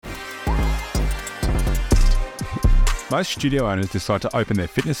Most studio owners decide to open their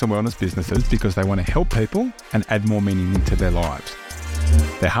fitness and wellness businesses because they want to help people and add more meaning into their lives.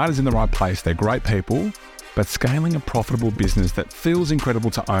 Their heart is in the right place, they're great people, but scaling a profitable business that feels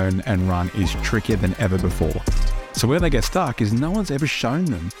incredible to own and run is trickier than ever before. So where they get stuck is no one's ever shown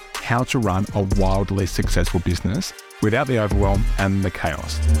them how to run a wildly successful business without the overwhelm and the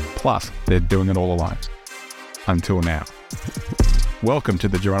chaos. Plus, they're doing it all alone. Until now. Welcome to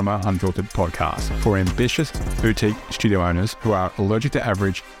the Geronimo Unfiltered podcast for ambitious boutique studio owners who are allergic to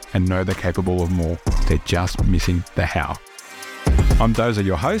average and know they're capable of more. They're just missing the how. I'm Dozer,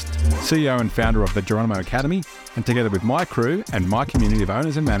 your host, CEO and founder of the Geronimo Academy, and together with my crew and my community of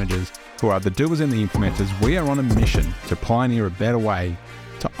owners and managers who are the doers and the implementers, we are on a mission to pioneer a better way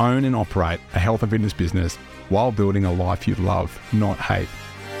to own and operate a health and fitness business while building a life you love, not hate.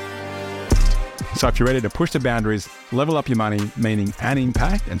 So if you're ready to push the boundaries, level up your money, meaning and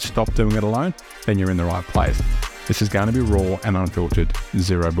impact, and stop doing it alone, then you're in the right place. This is going to be raw and unfiltered,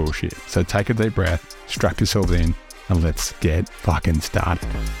 zero bullshit. So take a deep breath, strap yourselves in, and let's get fucking started.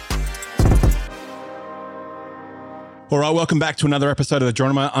 All right, welcome back to another episode of the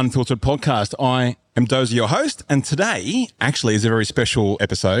Geronimo Unfiltered podcast. I am Dozer, your host, and today actually is a very special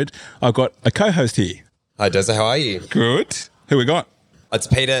episode. I've got a co-host here. Hi Dozer, how are you? Good. Who we got? It's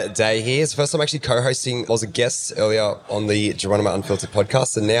Peter Day here. It's the first time actually co-hosting. I was a guest earlier on the Geronimo Unfiltered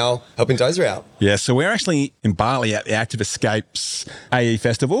podcast and now helping Dozer out. Yeah, so we're actually in Bali at the Active Escapes AE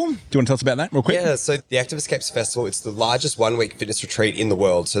Festival. Do you want to tell us about that real quick? Yeah, so the Active Escapes Festival, it's the largest one-week fitness retreat in the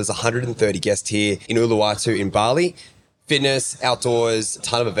world. So there's 130 guests here in Uluwatu in Bali. Fitness, outdoors, a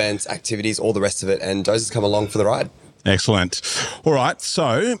ton of events, activities, all the rest of it. And Dozer's come along for the ride. Excellent. All right,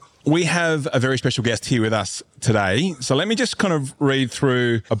 so we have a very special guest here with us today. So let me just kind of read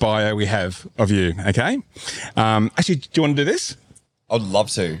through a bio we have of you, okay? Actually, do you want to do this? I'd love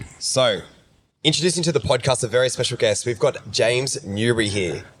to. So, introducing to the podcast a very special guest, we've got James Newbury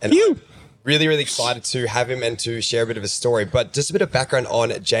here. And I'm really, really excited to have him and to share a bit of his story. But just a bit of background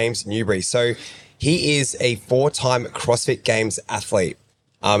on James Newbury. So, he is a 4-time CrossFit Games athlete.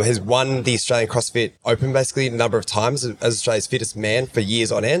 Has won the Australian CrossFit Open basically a number of times as Australia's fittest man for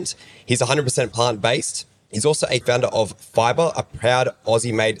years on end. He's 100% plant-based. He's also a founder of Fiber, a proud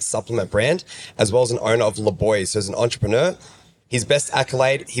Aussie-made supplement brand, as well as an owner of La Boy. So as an entrepreneur, his best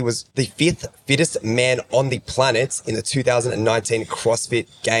accolade, he was the 5th fittest man on the planet in the 2019 CrossFit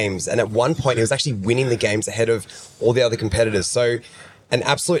Games. And at one point, he was actually winning the games ahead of all the other competitors. So an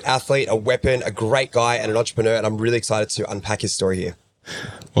absolute athlete, a weapon, a great guy, and an entrepreneur. And I'm really excited to unpack his story here.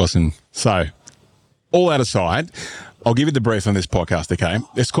 Awesome. So, all that aside, I'll give you the brief on this podcast, okay?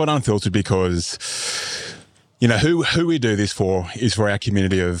 It's quite unfiltered because, you know, who we do this for is for our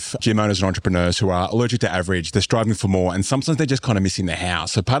community of gym owners and entrepreneurs who are allergic to average, they're striving for more, and sometimes they're just kind of missing the how.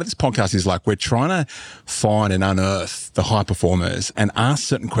 So part of this podcast is like we're trying to find and unearth the high performers and ask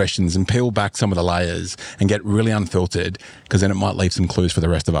certain questions and peel back some of the layers and get really unfiltered, because then it might leave some clues for the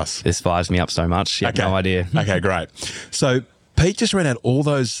rest of us. This fires me up so much. You have no idea. Okay, great. So Pete just read out all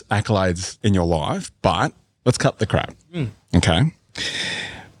those accolades in your life, but let's cut the crap. Okay.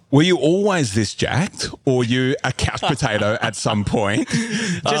 Were you always this jacked, or were you a couch potato at some point?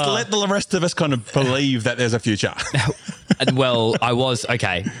 Just let the rest of us kind of believe that there's a future. Well, I was,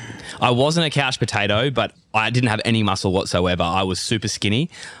 okay. I wasn't a couch potato, but I didn't have any muscle whatsoever. I was super skinny.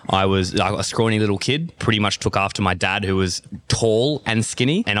 I was like a scrawny little kid, pretty much took after my dad, who was tall and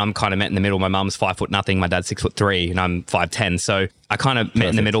skinny. And I'm kind of met in the middle. My mum's 5'0", my dad's 6'3", and I'm 5'10". So I kind of met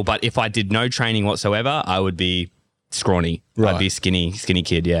in the middle. But if I did no training whatsoever, I would be scrawny. Right. I'd be skinny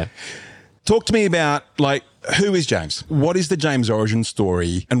kid, yeah. Talk to me about, like, who is James? What is the James origin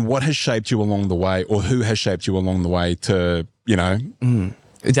story, and what has shaped you along the way, or who has shaped you along the way to, you know...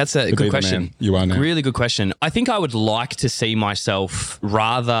 That's a good question. You are now. Really good question. I think I would like to see myself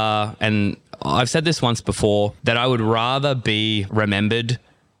rather, and I've said this once before, that I would rather be remembered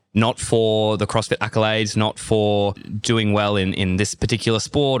not for the CrossFit accolades, not for doing well in this particular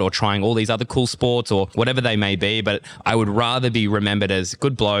sport or trying all these other cool sports or whatever they may be, but I would rather be remembered as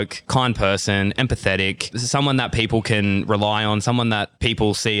good bloke, kind person, empathetic, someone that people can rely on, someone that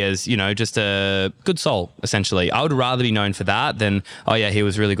people see as, you know, just a good soul, essentially. I would rather be known for that than, oh yeah, he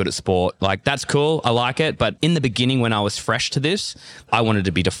was really good at sport. Like, that's cool, I like it, but in the beginning when I was fresh to this, I wanted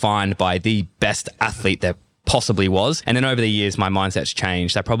to be defined by the best athlete there possibly was. And then over the years, my mindset's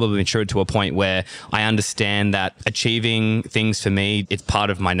changed. I probably matured to a point where I understand that achieving things for me, it's part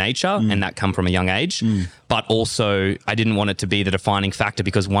of my nature and that come from a young age. But also I didn't want it to be the defining factor,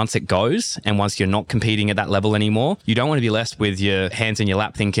 because once it goes and once you're not competing at that level anymore, you don't want to be left with your hands in your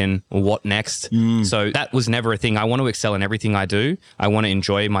lap thinking, well, what next? So that was never a thing. I want to excel in everything I do. I want to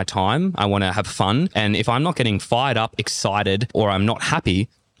enjoy my time. I want to have fun. And if I'm not getting fired up, excited, or I'm not happy,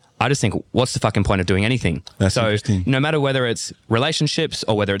 I just think, what's the fucking point of doing anything? That's so interesting. No matter whether it's relationships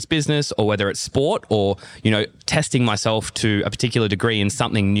or whether it's business or whether it's sport or, testing myself to a particular degree in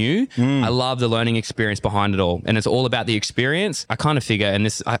something new, I love the learning experience behind it all. And it's all about the experience. I kind of figure, and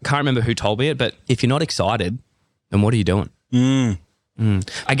this, I can't remember who told me it, but if you're not excited, then what are you doing?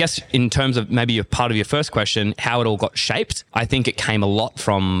 I guess in terms of maybe a part of your first question, how it all got shaped, I think it came a lot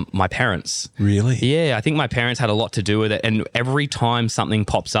from my parents. Really? Yeah, I think my parents had a lot to do with it. And every time something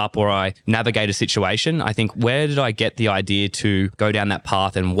pops up or I navigate a situation, I think, where did I get the idea to go down that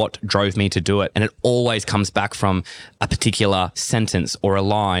path and what drove me to do it? And it always comes back from a particular sentence or a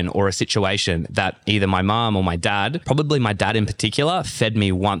line or a situation that either my mom or my dad, probably my dad in particular, fed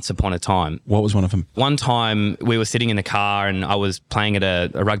me once upon a time. What was one of them? One time we were sitting in the car and I was playing at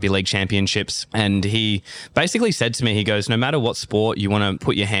a rugby league championships, and he basically said to me, he goes, no matter what sport you want to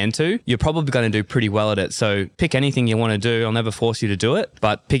put your hand to, you're probably going to do pretty well at it. So pick anything you want to do. I'll never force you to do it,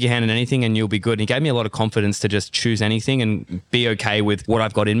 but pick your hand in anything and you'll be good. And he gave me a lot of confidence to just choose anything and be okay with what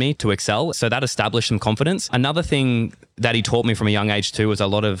I've got in me to excel. So that established some confidence. Another thing that he taught me from a young age too was a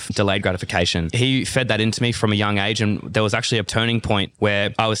lot of delayed gratification. He fed that into me from a young age, and there was actually a turning point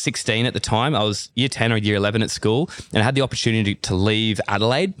where I was 16 at the time. I was year 10 or year 11 at school, and I had the opportunity to leave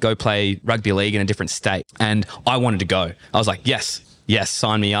Adelaide, go play rugby league in a different state, and I wanted to go. I was like, yes,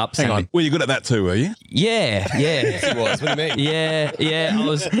 sign me up. Hang on. Were you good at that too, were you? Yeah. Yes, he was. What do you mean? Yeah,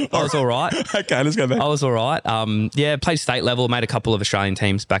 I was all right. Okay, let's go back. I was all right. Played state level, made a couple of Australian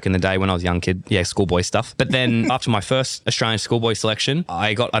teams back in the day when I was a young kid. Yeah, schoolboy stuff. But then after my first Australian schoolboy selection,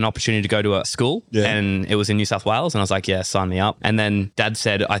 I got an opportunity to go to a school and it was in New South Wales. And I was like, yeah, sign me up. And then Dad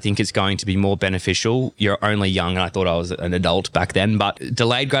said, I think it's going to be more beneficial. You're only young. And I thought I was an adult back then. But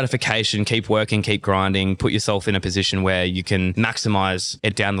delayed gratification, keep working, keep grinding, put yourself in a position where you can maximize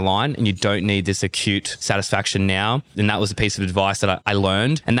it down the line and you don't need this acute satisfaction now. And that was a piece of advice that I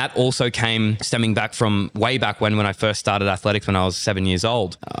learned. And that also came stemming back from way back when I first started athletics when I was 7 years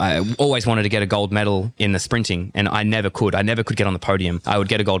old. I always wanted to get a gold medal in the sprinting and I never could. I never could get on the podium. I would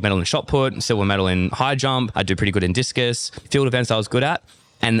get a gold medal in shot put, silver medal in high jump. I'd do pretty good in discus. Field events I was good at.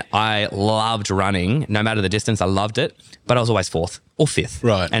 And I loved running, no matter the distance, I loved it. But I was always fourth or fifth.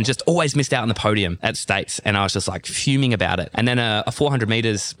 Right. And just always missed out on the podium at states. And I was just like fuming about it. And then a 400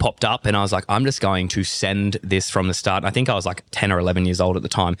 meters popped up and I was like, I'm just going to send this from the start. I think I was like 10 or 11 years old at the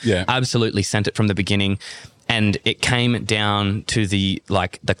time. Yeah. Absolutely sent it from the beginning. And it came down to the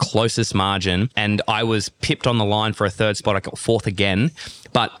closest margin. And I was pipped on the line for a third spot. I got fourth again.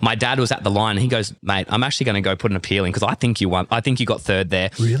 But my dad was at the line and he goes, mate, I'm actually going to go put an appeal in because I think you won. I think you got third there.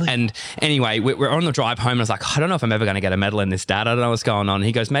 Really? And anyway, we're on the drive home and I was like, I don't know if I'm ever going to get a medal in this, Dad. I don't know what's going on. And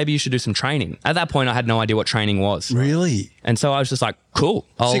he goes, maybe you should do some training. At that point, I had no idea what training was. Really? And so I was just like, cool.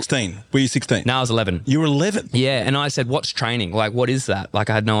 16. Were you 16? No, I was 11. You were 11? Yeah. And I said, what's training? Like, what is that? Like,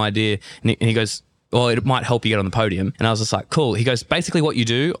 I had no idea. And he goes, well, it might help you get on the podium. And I was just like, cool. He goes, basically what you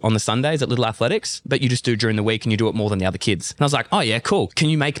do on the Sundays at Little Athletics, but you just do during the week and you do it more than the other kids. And I was like, oh yeah, cool. Can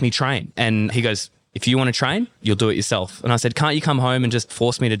you make me train? And he goes, if you want to train, you'll do it yourself. And I said, can't you come home and just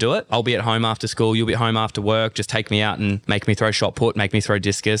force me to do it? I'll be at home after school. You'll be at home after work. Just take me out and make me throw shot put, make me throw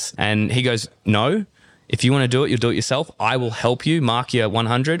discus. And he goes, no. If you want to do it, you'll do it yourself. I will help you mark your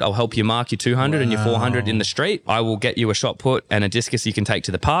 100. I'll help you mark your 200 and your 400 in the street. I will get you a shot put and a discus you can take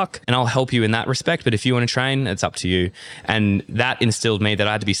to the park and I'll help you in that respect. But if you want to train, it's up to you. And that instilled me that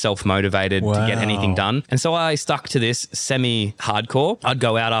I had to be self-motivated to get anything done. And so I stuck to this semi-hardcore. I'd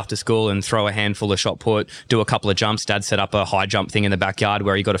go out after school and throw a handful of shot put, do a couple of jumps. Dad set up a high jump thing in the backyard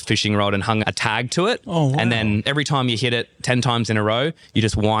where he got a fishing rod and hung a tag to it. Oh, wow. And then every time you hit it 10 times in a row, you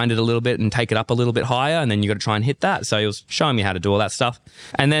just wind it a little bit and take it up a little bit higher. And then you got to try and hit that. So he was showing me how to do all that stuff.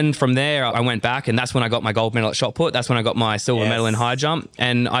 And then from there, I went back and that's when I got my gold medal at shot put. That's when I got my silver medal in high jump.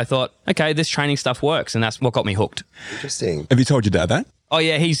 And I thought, okay, this training stuff works. And that's what got me hooked. Interesting. Have you told your dad that? Oh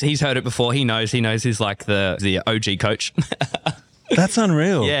yeah, he's heard it before. He knows he's like the OG coach. That's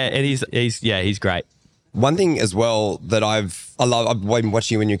unreal. Yeah, and he's great. One thing as well that I've been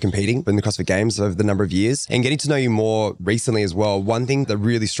watching you when you're competing in the CrossFit Games over the number of years and getting to know you more recently as well. One thing that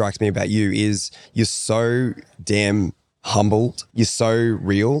really strikes me about you is you're so damn humbled. You're so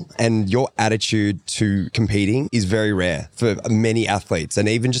real, and your attitude to competing is very rare for many athletes. And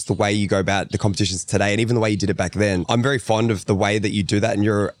even just the way you go about the competitions today, and even the way you did it back then, I'm very fond of the way that you do that and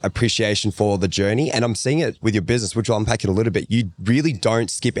your appreciation for the journey. And I'm seeing it with your business, which I'll unpack it a little bit. You really don't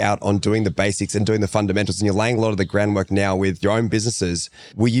skip out on doing the basics and doing the fundamentals, and you're laying a lot of the groundwork now with your own businesses.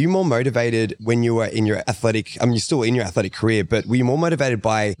 Were you more motivated when you were in your athletic, you're still in your athletic career, but were you more motivated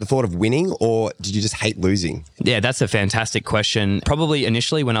by the thought of winning, or did you just hate losing? Yeah, that's a fantastic question. Probably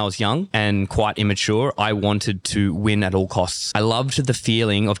initially when I was young and quite immature, I wanted to win at all costs. I loved the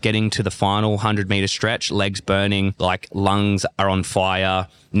feeling of getting to the final 100-meter stretch, legs burning, like lungs are on fire,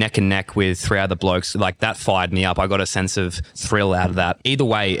 neck and neck with 3 other blokes. Like that fired me up. I got a sense of thrill out of that. Either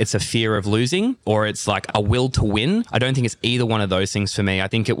way, it's a fear of losing or it's like a will to win. I don't think it's either one of those things for me. I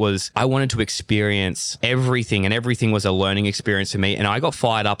think it was, I wanted to experience everything, and everything was a learning experience for me. And I got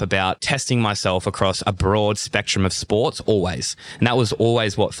fired up about testing myself across a broad spectrum of sports always. And that was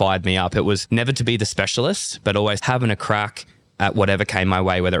always what fired me up. It was never to be the specialist, but always having a crack at whatever came my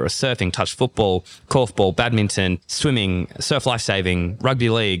way, whether it was surfing, touch football, korfball, badminton, swimming, surf lifesaving, rugby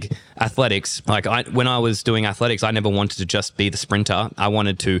league, athletics. Like when I was doing athletics, I never wanted to just be the sprinter. I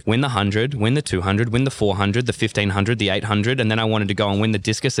wanted to win the 100, win the 200, win the 400, the 1500, the 800. And then I wanted to go and win the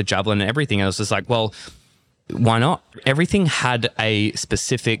discus, the javelin and everything. And I was just like, well, why not? Everything had a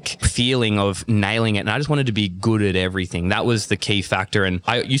specific feeling of nailing it. And I just wanted to be good at everything. That was the key factor. And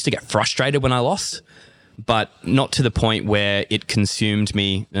I used to get frustrated when I lost, but not to the point where it consumed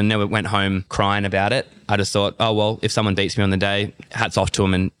me and never went home crying about it. I just thought, oh, well, if someone beats me on the day, hats off to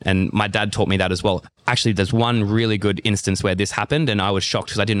them. And my dad taught me that as well. Actually, there's one really good instance where this happened and I was shocked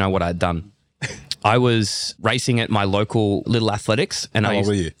because I didn't know what I'd done. I was racing at my local little athletics. And How old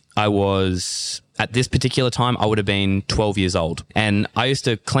were you? I was, at this particular time, I would have been 12 years old. And I used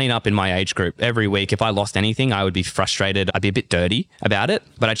to clean up in my age group every week. If I lost anything, I would be frustrated. I'd be a bit dirty about it.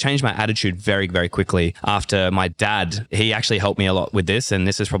 But I changed my attitude very, very quickly after my dad. He actually helped me a lot with this. And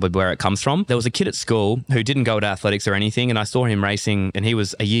this is probably where it comes from. There was a kid at school who didn't go to athletics or anything. And I saw him racing and he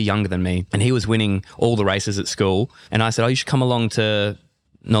was a year younger than me. And he was winning all the races at school. And I said, oh, you should come along to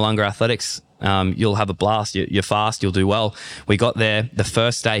No Longer Athletics. You'll have a blast. You're fast. You'll do well. We got there. The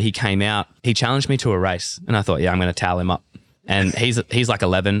first day he came out, he challenged me to a race. And I thought, yeah, I'm going to towel him up. And he's like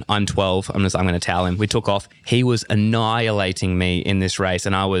 11. I'm 12. I'm going to towel him. We took off. He was annihilating me in this race.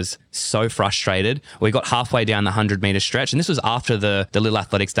 And I was so frustrated. We got halfway down the 100-meter stretch. And this was after the little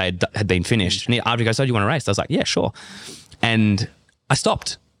athletics day had been finished. And after he goes, oh, do you want to race? I was like, yeah, sure. And I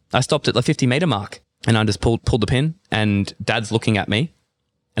stopped. I stopped at the 50-meter mark. And I just pulled the pin. And Dad's looking at me.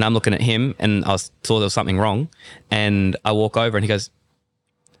 And I'm looking at him and I saw there was something wrong. And I walk over and he goes,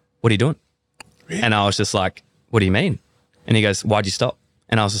 what are you doing? Really? And I was just like, what do you mean? And he goes, why'd you stop?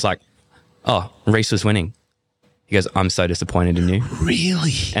 And I was just like, oh, Reese was winning. He goes, I'm so disappointed in you.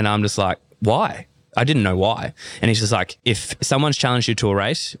 Really? And I'm just like, why? I didn't know why. And he's just like, if someone's challenged you to a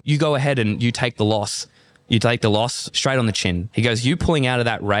race, you go ahead and you take the loss. You take the loss straight on the chin. He goes, you pulling out of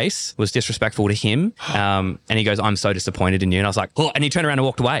that race was disrespectful to him. And he goes, I'm so disappointed in you. And I was like, oh, and he turned around and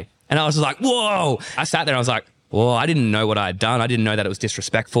walked away. And I was just like, whoa. I sat there and I was like, whoa, I didn't know what I had done. I didn't know that it was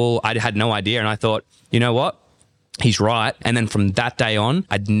disrespectful. I had no idea. And I thought, you know what? He's right. And then from that day on,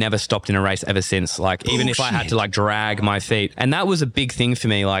 I'd never stopped in a race ever since. Like, even if I had to like drag my feet. And that was a big thing for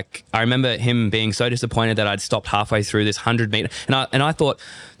me. Like, I remember him being so disappointed that I'd stopped halfway through this 100-meter. And I thought,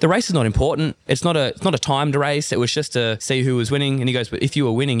 the race is not important. It's not a timed race. It was just to see who was winning. And he goes, but if you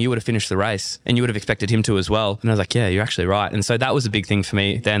were winning, you would have finished the race and you would have expected him to as well. And I was like, yeah, you're actually right. And so that was a big thing for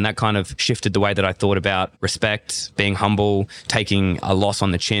me. Then that kind of shifted the way that I thought about respect, being humble, taking a loss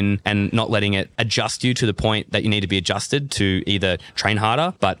on the chin and not letting it adjust you to the point that you need to be adjusted to either train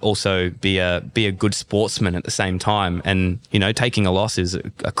harder, but also be a good sportsman at the same time. And, you know, taking a loss is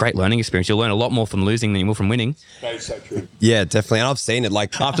a great learning experience. You'll learn a lot more from losing than you will from winning. That is so true. Yeah, definitely. And I've seen it.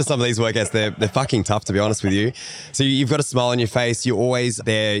 Like after some of these workouts, they're fucking tough, to be honest with you. So you've got a smile on your face. You're always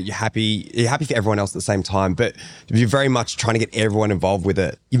there. You're happy for everyone else at the same time, but you're very much trying to get everyone involved with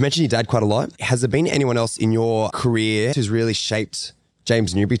it. You've mentioned your dad quite a lot. Has there been anyone else in your career who's really shaped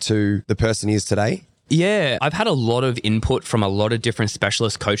James Newbury to the person he is today? Yeah, I've had a lot of input from a lot of different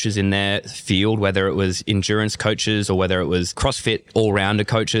specialist coaches in their field, whether it was endurance coaches or whether it was CrossFit all-rounder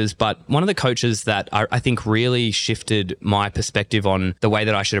coaches. But one of the coaches that I think really shifted my perspective on the way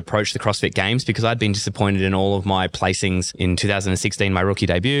that I should approach the CrossFit Games, because I'd been disappointed in all of my placings in 2016, my rookie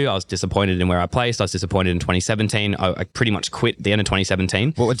debut. I was disappointed in where I placed. I was disappointed in 2017. I pretty much quit at the end of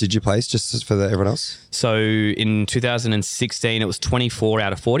 2017. What did you place, just for everyone else? So in 2016, it was 24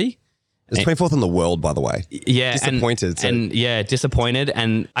 out of 40. It's 24th in the world, by the way. Yeah. Disappointed. Disappointed.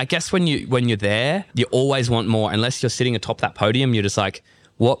 And I guess when you're there, you always want more. Unless you're sitting atop that podium, you're just like,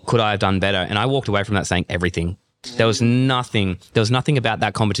 what could I have done better? And I walked away from that saying everything. There was nothing about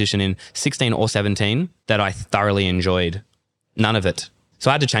that competition in 16 or 17 that I thoroughly enjoyed. None of it. So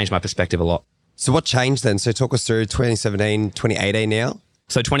I had to change my perspective a lot. So what changed then? So talk us through 2017, 2018 now.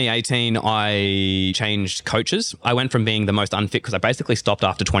 So 2018, I changed coaches. I went from being the most unfit because I basically stopped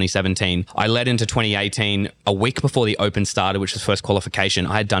after 2017. I led into 2018 a week before the Open started, which was first qualification.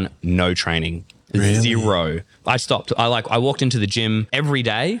 I had done no training. Really? Zero. I stopped. I walked into the gym every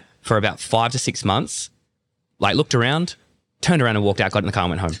day for about 5 to 6 months. Looked around, turned around and walked out, got in the car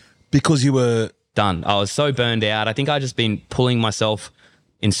and went home. Because you were... Done. I was so burned out. I think I'd just been pulling myself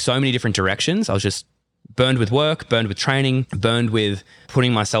in so many different directions. I was just burned with work, burned with training, burned with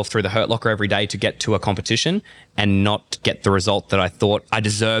putting myself through the hurt locker every day to get to a competition and not get the result that I thought I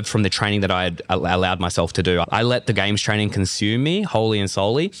deserved from the training that I had allowed myself to do. I let the games training consume me wholly and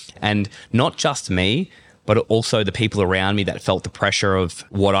solely, and not just me, but also the people around me that felt the pressure of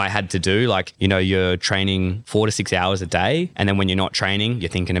what I had to do. You're training 4 to 6 hours a day. And then when you're not training, you're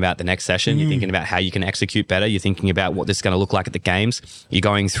thinking about the next session. You're thinking about how you can execute better. You're thinking about what this is going to look like at the games. You're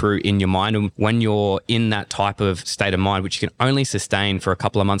going through in your mind. And when you're in that type of state of mind, which you can only sustain for a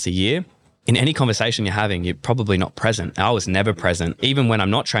couple of months a year, in any conversation you're having, you're probably not present. I was never present. Even when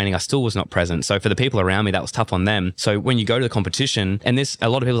I'm not training, I still was not present. So for the people around me, that was tough on them. So when you go to the competition, and a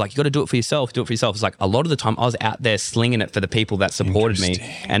lot of people are like, you got to do it for yourself, do it for yourself. It's like a lot of the time I was out there slinging it for the people that supported me.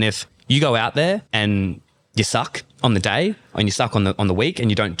 And if you go out there and you suck on the day and you suck on the week and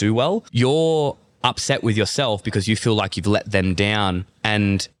you don't do well, you're upset with yourself because you feel like you've let them down.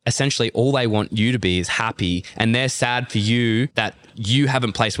 And essentially all they want you to be is happy, and they're sad for you that you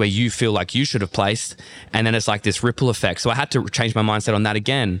haven't placed where you feel like you should have placed. And then it's like this ripple effect. So I had to change my mindset on that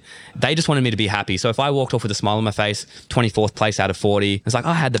again. They just wanted me to be happy. So if I walked off with a smile on my face, 24th place out of 40, it's like,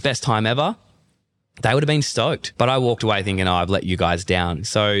 I had the best time ever. They would have been stoked. But I walked away thinking, I've let you guys down.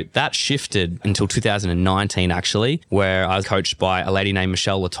 So that shifted until 2019, actually, where I was coached by a lady named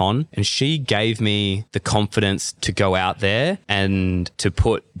Michelle Laton, and she gave me the confidence to go out there and to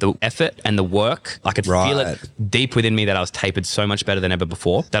put the effort and the work. I could feel it deep within me that I was tapered so much better than ever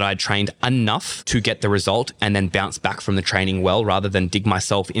before, that I'd trained enough to get the result and then bounce back from the training well, rather than dig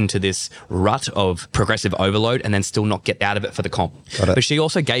myself into this rut of progressive overload and then still not get out of it for the comp. But she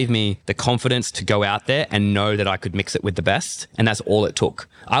also gave me the confidence to go out there and know that I could mix it with the best. And that's all it took.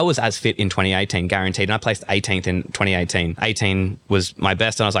 I was as fit in 2018, guaranteed. And I placed 18th in 2018. 18 was my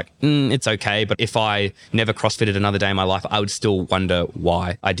best. And I was like, it's okay. But if I never CrossFitted another day in my life, I would still wonder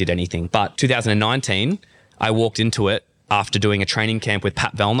why I did anything. But 2019, I walked into it after doing a training camp with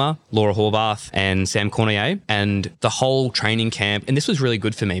Pat Vellner, Laura Horvath, and Sam Cornier. And the whole training camp, and this was really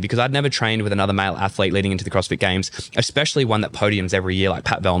good for me because I'd never trained with another male athlete leading into the CrossFit Games, especially one that podiums every year like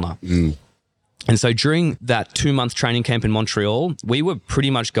Pat Vellner. And so during that 2-month training camp in Montreal, we were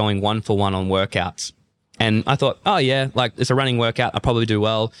pretty much going 1-for-1 on workouts. And I thought, oh yeah, it's a running workout, I'll probably do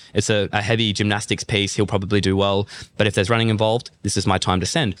well. It's a heavy gymnastics piece, he'll probably do well. But if there's running involved, this is my time to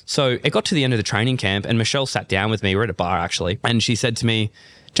send. So it got to the end of the training camp and Michelle sat down with me, we're at a bar actually, and she said to me,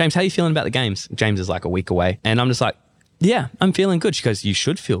 James, how are you feeling about the games? James is like a week away. And I'm just like, yeah, I'm feeling good. She goes, you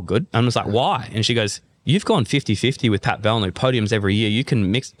should feel good. I'm just like, why? And she goes, you've gone 50-50 with Pat Vellner, podiums every year. You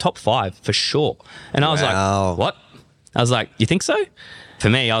can mix top 5 for sure. And I was like, what? I was like, you think so? For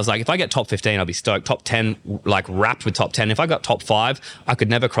me, I was like, if I get top 15, I'll be stoked. Top 10, wrapped with top 10. If I got top 5, I could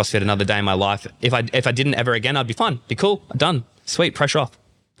never CrossFit another day in my life. If I didn't ever again, I'd be fine. Be cool. Done. Sweet. Pressure off.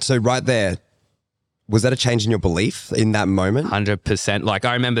 So right there, was that a change in your belief in that moment? 100%.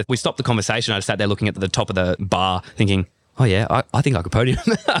 I remember we stopped the conversation. I just sat there looking at the top of the bar thinking, oh yeah, I think I could podium.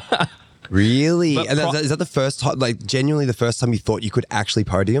 Really? And is that the first time, genuinely the first time you thought you could actually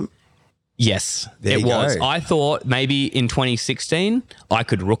podium? Yes, there it was. Go. I thought maybe in 2016, I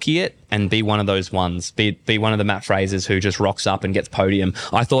could rookie it and be one of those ones, be one of the Matt Frasers who just rocks up and gets podium.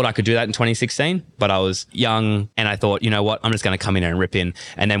 I thought I could do that in 2016, but I was young and I thought, you know what, I'm just going to come in and rip in.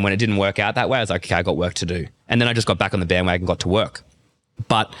 And then when it didn't work out that way, I was like, okay, I got work to do. And then I just got back on the bandwagon and got to work.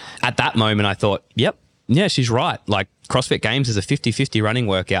 But at that moment, I thought, yep, yeah, she's right. CrossFit Games is a 50-50 running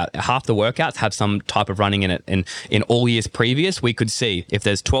workout. Half the workouts have some type of running in it. And in all years previous, we could see if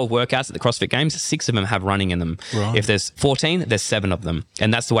there's 12 workouts at the CrossFit Games, 6 of them have running in them. Right. If there's 14, there's 7 of them.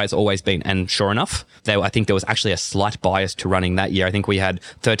 And that's the way it's always been. And sure enough, I think there was actually a slight bias to running that year. I think we had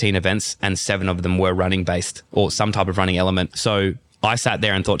 13 events and 7 of them were running based or some type of running element. So I sat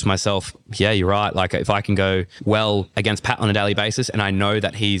there and thought to myself, yeah, you're right. If I can go well against Pat on a daily basis and I know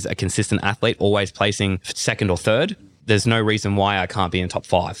that he's a consistent athlete, always placing second or third, there's no reason why I can't be in top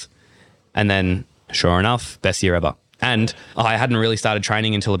 5. And then sure enough, best year ever. And I hadn't really started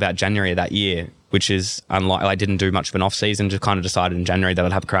training until about January of that year, which is unlike, I didn't do much of an off season, just kind of decided in January that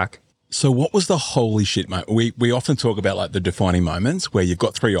I'd have a crack. So what was the holy shit, mate? We often talk about like the defining moments where you've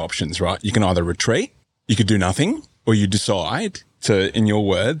got three options, right? You can either retreat, you could do nothing, or you decide to, in your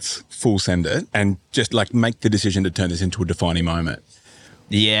words, full send it and just like make the decision to turn this into a defining moment.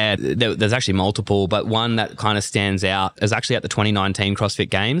 Yeah, there's actually multiple, but one that kind of stands out is actually at the 2019 CrossFit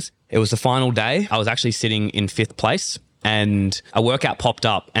Games. It was the final day. I was actually sitting in 5th place. And a workout popped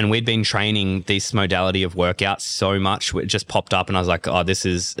up, and we'd been training this modality of workouts so much, it just popped up, and I was like, "Oh, this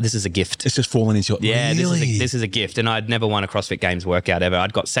is a gift." It's just fallen into your Really? This is a gift. And I'd never won a CrossFit Games workout ever.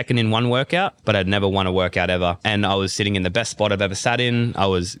 I'd got second in one workout, but I'd never won a workout ever. And I was sitting in the best spot I've ever sat in. I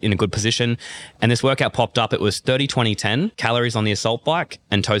was in a good position, and this workout popped up. It was 30-20-10 calories on the assault bike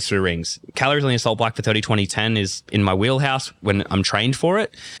and toes through rings. Calories on the assault bike for 30-20-10 is in my wheelhouse when I'm trained for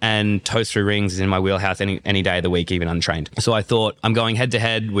it, and toes through rings is in my wheelhouse any day of the week, even untrained. So I thought, I'm going head to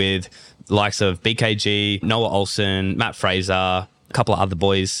head with the likes of BKG, Noah Olsen, Matt Fraser, a couple of other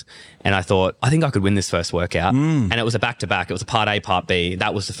boys. And I thought, I think I could win this first workout. And it was a back-to-back. It was a part A, part B.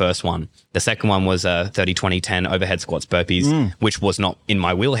 That was the first one. The second one was a 30-20-10 overhead squats burpees, which was not in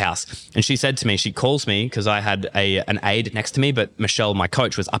my wheelhouse. And she said to me, she calls me because I had an aide next to me, but Michelle, my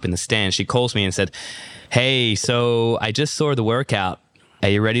coach, was up in the stand. She calls me and said, "Hey, so I just saw the workout. Are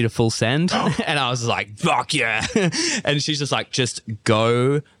you ready to full send?" And I was like, fuck yeah. And she's just like, just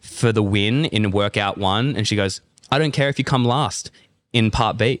go for the win in workout 1. And she goes, "I don't care if you come last in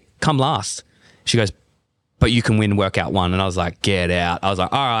part B, come last." She goes, "But you can win workout 1. And I was like, get out. I was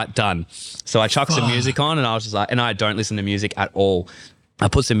like, all right, done. So I chucked some music on, and I was just like, and I don't listen to music at all. I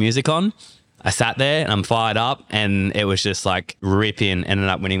put some music on. I sat there and I'm fired up, and it was just like rip in, ended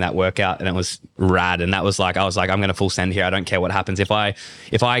up winning that workout, and it was rad. And that was like, I was like, I'm going to full send here. I don't care what happens. If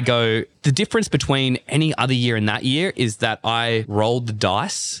I go, the difference between any other year and that year is that I rolled the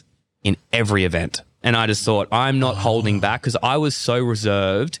dice in every event. And I just thought, I'm not holding back, because I was so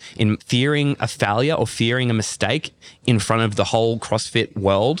reserved in fearing a failure or fearing a mistake in front of the whole CrossFit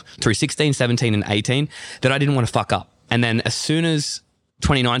world through 16, 17 and 18 that I didn't want to fuck up. And then as soon as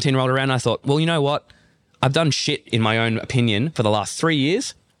 2019 rolled around, I thought, well, you know what? I've done shit in my own opinion for the last 3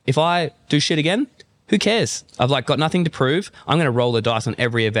 years. If I do shit again, who cares? I've like got nothing to prove. I'm going to roll the dice on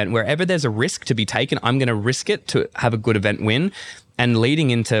every event. Wherever there's a risk to be taken, I'm going to risk it to have a good event win. And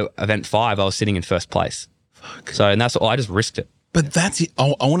leading into event 5, I was sitting in 1st place. Fuck. So, and that's all, I just risked it. But that's it.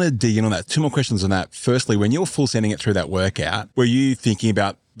 I want to dig in on that. 2 more questions on that. Firstly, when you were full sending it through that workout, were you thinking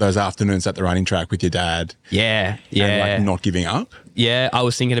about those afternoons at the running track with your dad? Yeah. And like not giving up? Yeah, I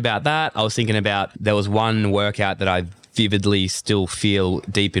was thinking about that. I was thinking about, there was one workout that I vividly still feel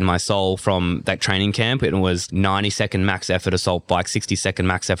deep in my soul from that training camp. It was 90-second max effort assault bike, 60-second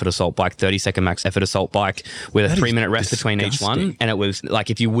max effort assault bike, 30-second max effort assault bike with a 3-minute rest between each one. And it was like,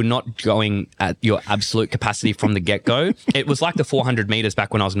 if you were not going at your absolute capacity from the get-go, it was like the 400 meters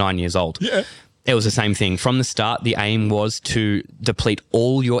back when I was 9 years old. Yeah. It was the same thing. From the start, the aim was to deplete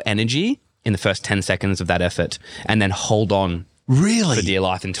all your energy in the first 10 seconds of that effort and then hold on for dear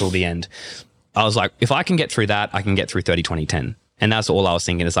life until the end. I was like, if I can get through that, I can get through 30-20-10. And that's all I was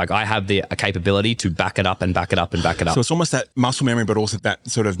thinking. It's like, I have the capability to back it up and back it up and back it up. So it's almost that muscle memory, but also that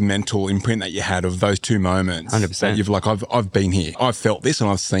sort of mental imprint that you had of those 2 moments. 100%. That you've like, I've been here. I've felt this and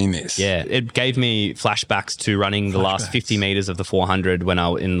I've seen this. Yeah. It gave me flashbacks to running the last 50 meters of the 400 when I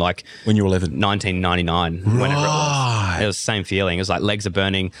was in like... When you were 11. 1999, whenever it was. It was the same feeling. It was like legs are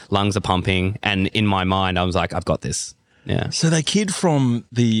burning, lungs are pumping. And in my mind, I was like, I've got this. Yeah. So that kid from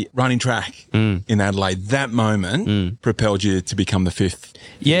the running track in Adelaide, that moment propelled you to become the 5th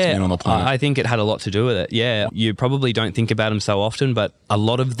man on the planet. I think it had a lot to do with it. Yeah. You probably don't think about them so often, but a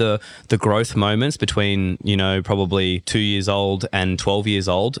lot of the growth moments between, you know, probably 2 years old and 12 years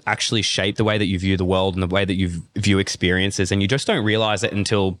old actually shape the way that you view the world and the way that you view experiences. And you just don't realize it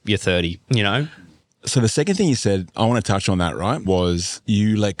until you're 30, you know? So the second thing you said, I want to touch on that, right, was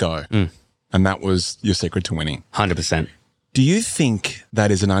you let go. And that was your secret to winning. 100%. Do you think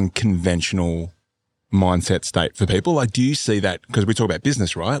that is an unconventional mindset state for people? Like, do you see that? Because we talk about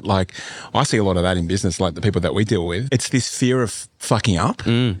business, right? Like, I see a lot of that in business, like the people that we deal with. It's this fear of fucking up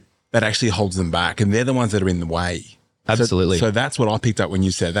that actually holds them back. And they're the ones that are in the way. Absolutely. So that's what I picked up when you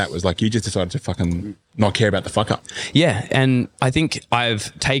said that, was like you just decided to fucking not care about the fuck up. Yeah. And I think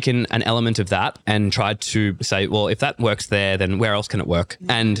I've taken an element of that and tried to say, well, if that works there, then where else can it work?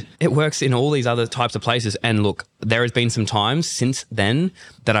 And it works in all these other types of places. And look, there has been some times since then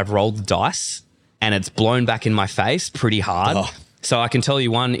that I've rolled the dice and it's blown back in my face pretty hard. So I can tell you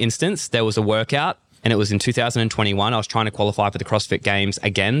one instance, there was a workout and it was in 2021. I was trying to qualify for the CrossFit Games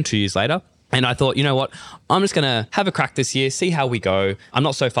again 2 years later. And I thought, you know what, I'm just going to have a crack this year, see how we go. I'm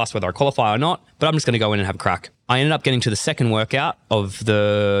not so fussed whether I qualify or not, but I'm just going to go in and have a crack. I ended up getting to the second workout of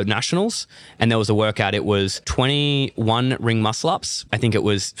the nationals, and there was a workout. It was 21 ring muscle ups. I think it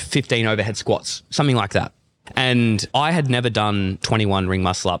was 15 overhead squats, something like that. And I had never done 21 ring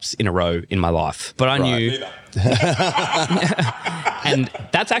muscle ups in a row in my life, but I knew. And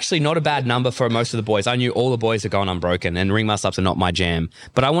that's actually not a bad number for most of the boys. I knew all the boys are going unbroken, and ring muscle ups are not my jam.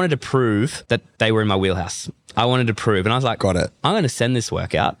 But I wanted to prove that they were in my wheelhouse. I wanted to prove, and I was like, got it. I'm going to send this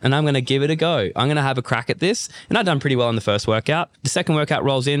workout and I'm going to give it a go. I'm going to have a crack at this. And I'd done pretty well in the first workout. The second workout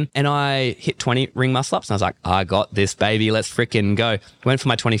rolls in and I hit 20 ring muscle ups. And I was like, I got this, baby. Let's freaking go. Went for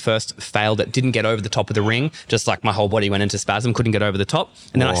my 21st, failed it, didn't get over the top of the ring. Just like my whole body went into spasm, couldn't get over the top.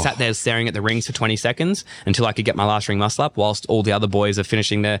 And then I sat there staring at the rings for 20 seconds until I could get my last ring muscle up whilst all the other boys are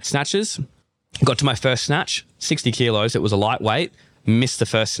finishing their snatches. Got to my first snatch, 60 kilos. It was a lightweight. Missed the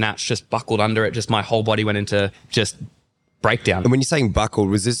first snatch, just buckled under it. Just my whole body went into just breakdown. And when you're saying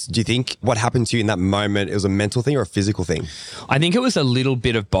buckled, was this, do you think what happened to you in that moment, it was a mental thing or a physical thing? I think it was a little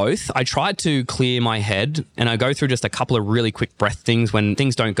bit of both. I tried to clear my head and I go through just a couple of really quick breath things when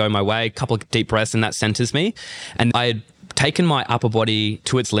things don't go my way, a couple of deep breaths, and that centers me. And I had taken my upper body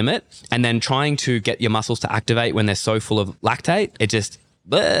to its limit, and then trying to get your muscles to activate when they're so full of lactate, it just,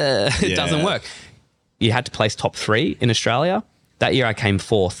 it doesn't work. You had to place top 3 in Australia. That year I came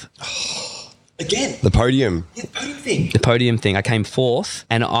 4th. Again? The podium. Yeah, the podium thing. The podium thing. I came 4th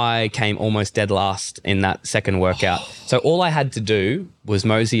and I came almost dead last in that second workout. So all I had to do was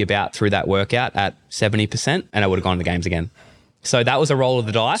mosey about through that workout at 70% and I would have gone to the games again. So that was a roll of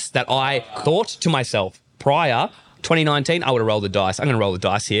the dice that I thought to myself prior 2019, I would have rolled the dice. I'm going to roll the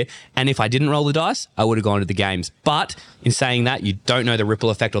dice here. And if I didn't roll the dice, I would have gone to the games. But in saying that, you don't know the ripple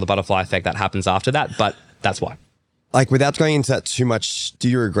effect or the butterfly effect that happens after that. But that's why. Like, without going into that too much, do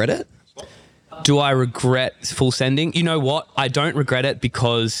you regret it? Do I regret full sending? You know what? I don't regret it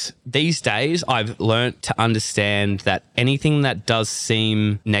because these days I've learnt to understand that anything that does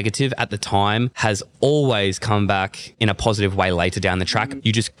seem negative at the time has always come back in a positive way later down the track.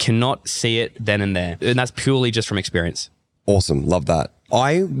 You just cannot see it then and there. And that's purely just from experience. Awesome. Love that.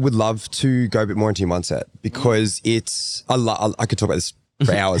 I would love to go a bit more into your mindset because it's, I could talk about this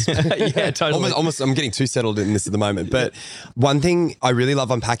for hours. Yeah, totally. Almost, I'm getting too settled in this at the moment. But one thing I really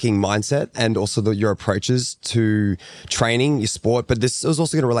love unpacking mindset and also your approaches to training, your sport, but this is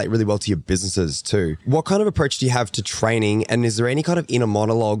also going to relate really well to your businesses too. What kind of approach do you have to training? And is there any kind of inner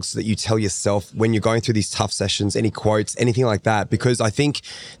monologues that you tell yourself when you're going through these tough sessions, any quotes, anything like that? Because I think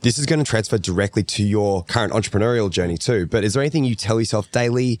this is going to transfer directly to your current entrepreneurial journey too. But is there anything you tell yourself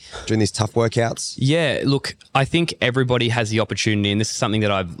daily during these tough workouts? Yeah, look, I think everybody has the opportunity, and this is something that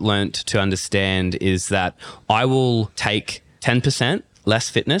I've learnt to understand, is that I will take 10% less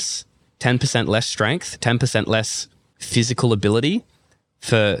fitness, 10% less strength, 10% less physical ability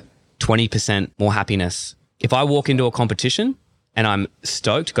for 20% more happiness. If I walk into a competition and I'm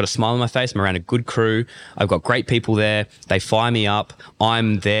stoked, got a smile on my face, I'm around a good crew, I've got great people there, they fire me up,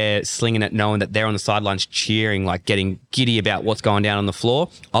 I'm there slinging it knowing that they're on the sidelines cheering, like getting giddy about what's going down on the floor,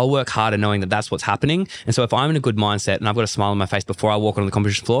 I'll work harder knowing that that's what's happening. And so if I'm in a good mindset and I've got a smile on my face before I walk on the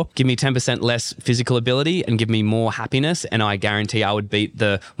competition floor, give me 10% less physical ability and give me more happiness, and I guarantee I would beat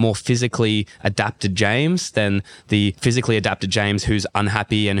the more physically adapted James than the physically adapted James who's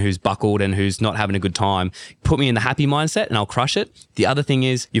unhappy and who's buckled and who's not having a good time. Put me in the happy mindset and I'll crush it. The other thing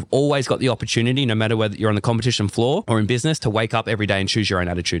is you've always got the opportunity, no matter whether you're on the competition floor or in business, to wake up every day and choose your own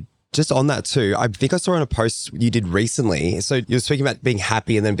attitude. Just on that too, I think I saw in a post you did recently. So you're speaking about being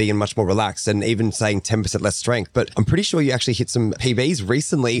happy and then being much more relaxed and even saying 10% less strength. But I'm pretty sure you actually hit some PBs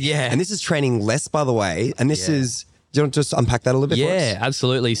recently. Yeah. And this is training less, by the way. And this is, do you want to just unpack that a little bit for us? Yeah,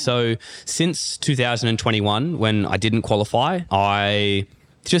 absolutely. So since 2021, when I didn't qualify, I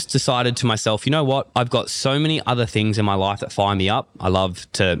just decided to myself, you know what? I've got so many other things in my life that fire me up. I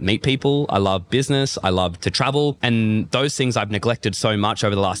love to meet people. I love business. I love to travel. And those things I've neglected so much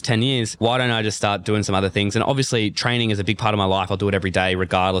over the last 10 years. Why don't I just start doing some other things? And obviously training is a big part of my life. I'll do it every day,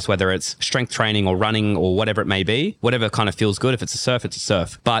 regardless, whether it's strength training or running or whatever it may be, whatever kind of feels good. If it's a surf, it's a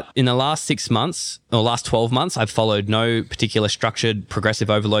surf. But in the last 6 months or last 12 months, I've followed no particular structured progressive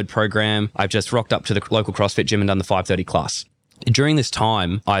overload program. I've just rocked up to the local CrossFit gym and done the 530 class. During this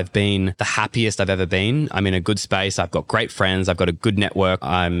time, I've been the happiest I've ever been. I'm in a good space. I've got great friends. I've got a good network.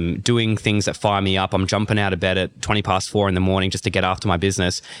 I'm doing things that fire me up. I'm jumping out of bed at 4:20 in the morning just to get after my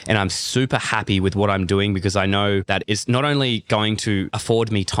business. And I'm super happy with what I'm doing because I know that it's not only going to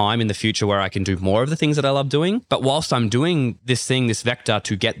afford me time in the future where I can do more of the things that I love doing, but whilst I'm doing this thing, this vector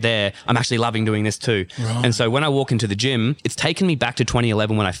to get there, I'm actually loving doing this too. Right. And so when I walk into the gym, it's taken me back to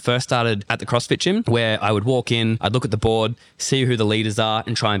 2011 when I first started at the CrossFit gym, where I would walk in, I'd look at the board, see who the leaders are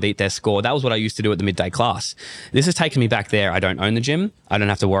and try and beat their score. That was what I used to do at the midday class. This has taken me back there. I don't own the gym. I don't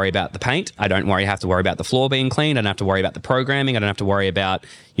have to worry about the paint. I don't have to worry about the floor being clean. I don't have to worry about the programming. I don't have to worry about,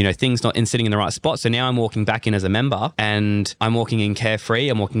 things not sitting in the right spot. So now I'm walking back in as a member and I'm walking in carefree.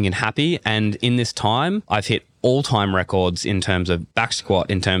 I'm walking in happy. And in this time, I've hit all-time records in terms of back squat,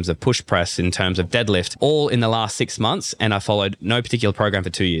 in terms of push press, in terms of deadlift, all in the last 6 months. And I followed no particular program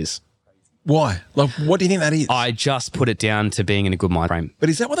for 2 years. Why? Like, what do you think that is? I just put it down to being in a good mind frame. But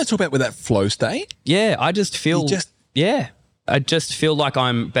is that what they talk about with that flow state? Yeah, I just feel... I just feel like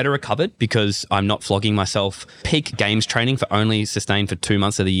I'm better recovered because I'm not flogging myself. Peak games training for only sustained for 2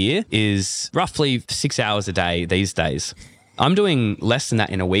 months of the year is roughly 6 hours a day these days. I'm doing less than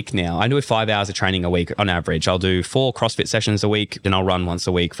that in a week now. I do 5 hours of training a week on average. I'll do 4 CrossFit sessions a week, then I'll run once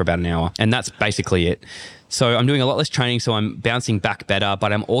a week for about an hour. And that's basically it. So I'm doing a lot less training, so I'm bouncing back better,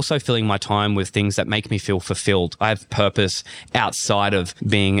 but I'm also filling my time with things that make me feel fulfilled. I have purpose outside of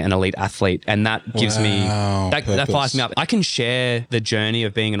being an elite athlete, and that gives me, that fires me up. I can share the journey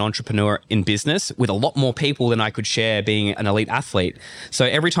of being an entrepreneur in business with a lot more people than I could share being an elite athlete. So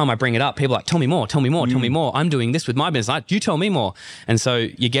every time I bring it up, people are like, tell me more, tell me more, tell me more. I'm doing this with my business. Like, you tell me more. And so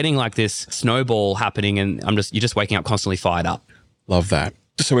you're getting like this snowball happening, and you're just waking up constantly fired up. Love that.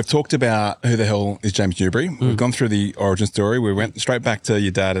 So we've talked about who the hell is James Newbury. We've gone through the origin story. We went straight back to your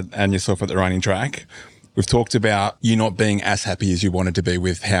dad and yourself at the running track. We've talked about you not being as happy as you wanted to be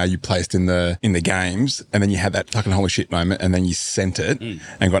with how you placed in the games, and then you had that fucking holy shit moment, and then you sent it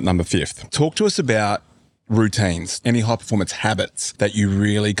and got number 5th. Talk to us about routines, any high performance habits that you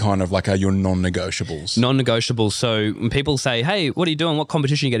really kind of like are your non-negotiables? Non-negotiables. So when people say, hey, what are you doing? What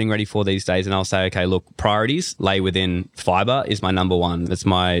competition are you getting ready for these days? And I'll say, okay, look, priorities lay within fiber is my number one. It's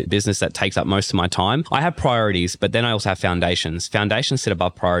my business that takes up most of my time. I have priorities, but then I also have foundations. Foundations sit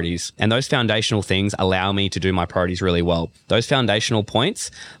above priorities. And those foundational things allow me to do my priorities really well. Those foundational points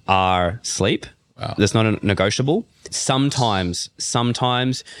are sleep. Wow. That's not a negotiable. Sometimes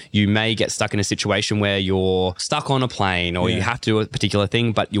you may get stuck in a situation where you're stuck on a plane or you have to do a particular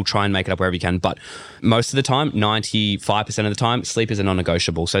thing, but you'll try and make it up wherever you can. But most of the time, 95% of the time, sleep is a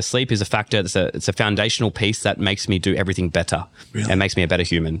non-negotiable. So sleep is a factor. It's a foundational piece that makes me do everything better and makes me a better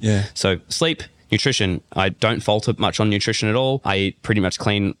human. Yeah. So sleep, nutrition. I don't falter much on nutrition at all. I eat pretty much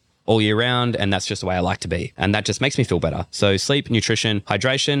clean all year round, and that's just the way I like to be. And that just makes me feel better. So sleep, nutrition,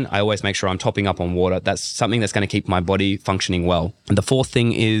 hydration, I always make sure I'm topping up on water. That's something that's going to keep my body functioning well. And the 4th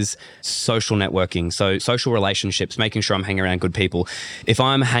thing is social networking. So social relationships, making sure I'm hanging around good people. If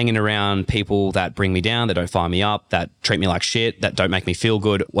I'm hanging around people that bring me down, that don't fire me up, that treat me like shit, that don't make me feel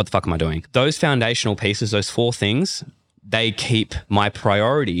good, what the fuck am I doing? Those foundational pieces, those 4 things, they keep my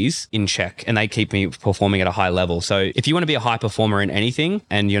priorities in check and they keep me performing at a high level. So if you want to be a high performer in anything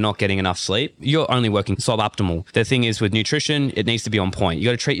and you're not getting enough sleep, you're only working suboptimal. The thing is with nutrition, it needs to be on point. You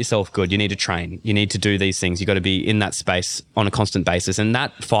got to treat yourself good. You need to train. You need to do these things. You got to be in that space on a constant basis, and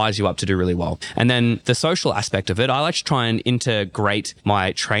that fires you up to do really well. And then the social aspect of it, I like to try and integrate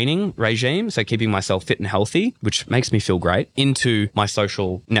my training regime, so keeping myself fit and healthy, which makes me feel great, into my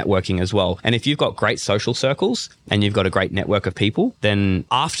social networking as well. And if you've got great social circles and you've got a great network of people, then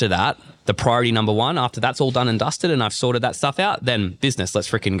after that, the priority number 1, after that's all done and dusted and I've sorted that stuff out, then business, let's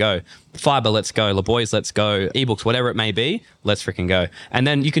freaking go. Fiber, let's go. La Boys, let's go. Ebooks, whatever it may be, let's freaking go. And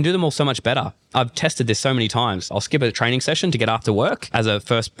then you can do them all so much better. I've tested this so many times. I'll skip a training session to get after work as a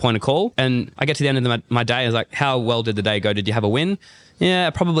first point of call. And I get to the end of my day, I was like, how well did the day go? Did you have a win? Yeah, I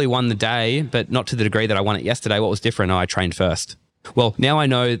probably won the day, but not to the degree that I won it yesterday. What was different? Oh, I trained first. Well, now I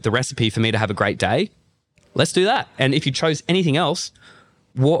know the recipe for me to have a great day. Let's do that. And if you chose anything else,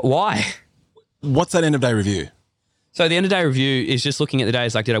 why? What's that end of day review? So the end of day review is just looking at the day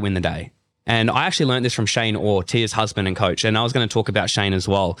as like, did I win the day? And I actually learned this from Shane Orr, Tia's husband and coach. And I was going to talk about Shane as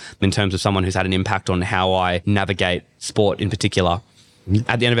well in terms of someone who's had an impact on how I navigate sport in particular.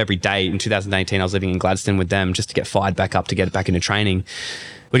 At the end of every day in 2018, I was living in Gladstone with them just to get fired back up to get back into training.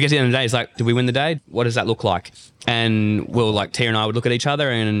 We get to the end of the day, it's like, did we win the day? What does that look like? And we'll like, Tia and I would look at each other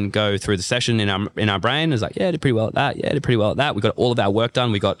and go through the session in our brain. It's like, yeah, did pretty well at that. Yeah, did pretty well at that. We got all of our work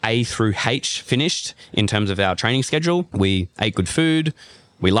done. We got A through H finished in terms of our training schedule. We ate good food.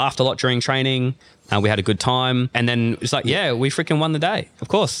 We laughed a lot during training. We had a good time. And then it's like, yeah, we freaking won the day. Of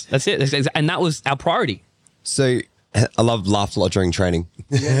course. That's it. And that was our priority. So I laughed a lot during training.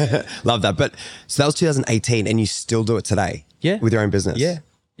 Yeah. Love that. But so that was 2018 and you still do it today. Yeah. With your own business. Yeah.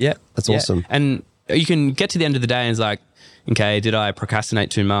 Yeah. That's awesome. And you can get to the end of the day and it's like, okay, did I procrastinate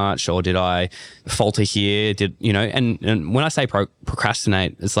too much or did I falter here? And when I say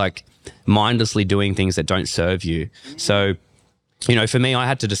procrastinate, it's like mindlessly doing things that don't serve you. So, for me, I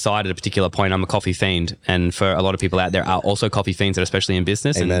had to decide at a particular point, I'm a coffee fiend. And for a lot of people out there are also coffee fiends, especially in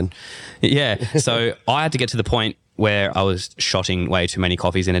business. Amen. So I had to get to the point where I was shotting way too many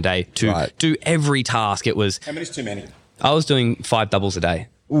coffees in a day to do every task. How many's too many? I was doing 5 doubles a day.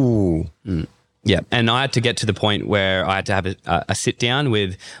 Ooh. Yeah. And I had to get to the point where I had to have a sit down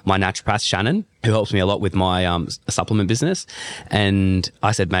with my naturopath, Shannon, who helps me a lot with my supplement business. And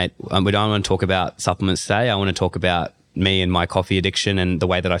I said, mate, we don't want to talk about supplements today. I want to talk about me and my coffee addiction and the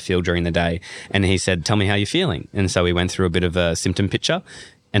way that I feel during the day. And he said, tell me how you're feeling. And so we went through a bit of a symptom picture.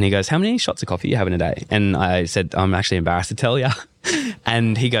 And he goes, how many shots of coffee are you having a day? And I said, I'm actually embarrassed to tell you.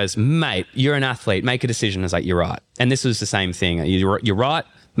 And he goes, mate, you're an athlete. Make a decision. I was like, you're right. And this was the same thing. You're right.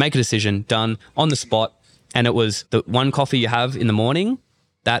 Make a decision. Done. On the spot. And it was the one coffee you have in the morning.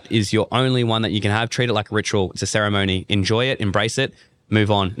 That is your only one that you can have. Treat it like a ritual. It's a ceremony. Enjoy it. Embrace it. Move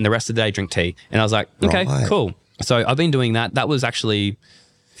on. And the rest of the day, drink tea. And I was like, okay, cool. So I've been doing that. That was the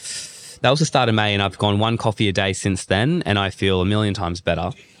start of May, and I've gone 1 coffee a day since then, and I feel a million times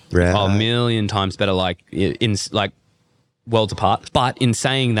better. Right. Oh, a million times better, like worlds apart. But in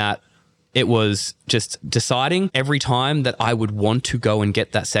saying that, it was just deciding every time that I would want to go and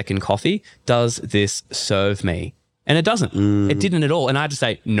get that second coffee, does this serve me? And it doesn't. It didn't at all. And I had to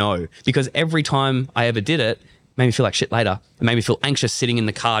say no, because every time I ever did it, made me feel like shit later. It made me feel anxious sitting in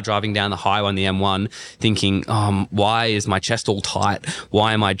the car driving down the highway on the M1 thinking, why is my chest all tight?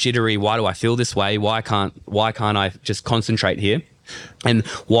 Why am I jittery? Why do I feel this way? Why can't I just concentrate here? And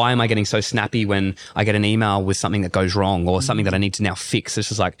why am I getting so snappy when I get an email with something that goes wrong or something that I need to now fix? It's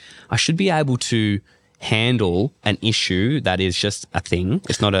just like, I should be able to handle an issue that is just a thing.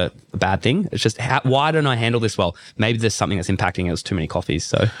 It's not a bad thing. It's just, why don't I handle this well? Maybe there's something that's impacting it. It was too many coffees.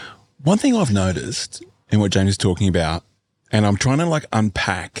 So one thing I've noticed in what James is talking about, and I'm trying to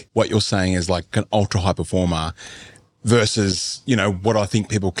unpack what you're saying as an ultra high performer versus, what I think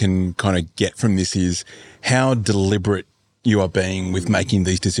people can kind of get from this is how deliberate you are being with making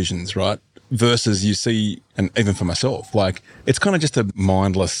these decisions, right? Versus you see, and even for myself, it's kind of just a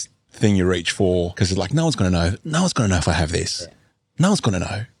mindless thing you reach for because it's like, no one's going to know. No one's going to know if I have this. No one's going to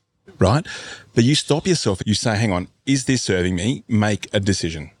know, right? But you stop yourself. You say, hang on, is this serving me? Make a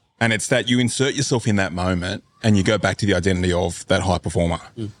decision. And it's that you insert yourself in that moment and you go back to the identity of that high performer.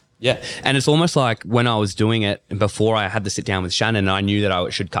 Yeah. And it's almost like when I was doing it before I had to sit down with Shannon and I knew that I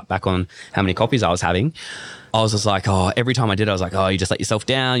should cut back on how many coffees I was having. I was just like, every time I did it, I was like, you just let yourself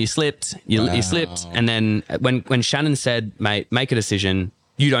down. You slipped. You slipped. And then when Shannon said, mate, make a decision.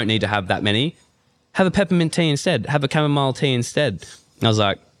 You don't need to have that many. Have a peppermint tea instead. Have a chamomile tea instead. And I was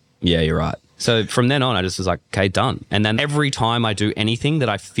like, yeah, you're right. So from then on, I just was like, okay, done. And then every time I do anything that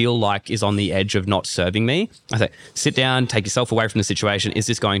I feel like is on the edge of not serving me, I say, sit down, take yourself away from the situation. Is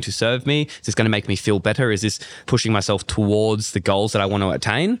this going to serve me? Is this going to make me feel better? Is this pushing myself towards the goals that I want to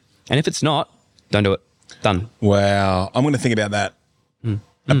attain? And if it's not, don't do it. Done. Wow. I'm going to think about that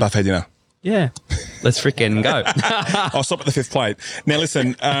at buffet dinner. Yeah. Let's freaking go. I'll stop at the 5th plate. Now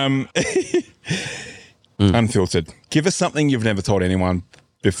listen, unfiltered. Give us something you've never told anyone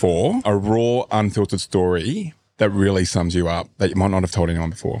before, a raw, unfiltered story that really sums you up that you might not have told anyone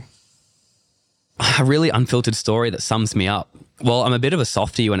before. A really unfiltered story that sums me up. Well, I'm a bit of a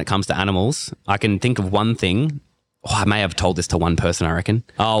softie when it comes to animals. I can think of one thing. I may have told this to one person, I reckon.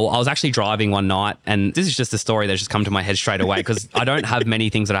 I was actually driving one night, and this is just a story that's just come to my head straight away because I don't have many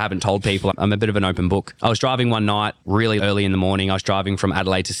things that I haven't told people. I'm a bit of an open book. I was driving one night really early in the morning. I was driving from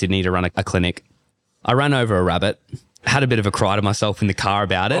Adelaide to Sydney to run a clinic. I ran over a rabbit, had a bit of a cry to myself in the car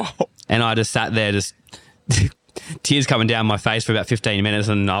about it, and I just sat there just tears coming down my face for about 15 minutes,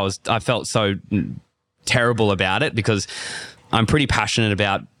 and I felt so terrible about it because I'm pretty passionate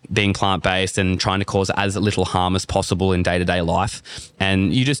about being plant-based and trying to cause as little harm as possible in day-to-day life.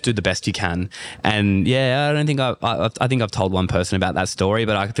 And you just do the best you can. And yeah, I don't think I think I've told one person about that story,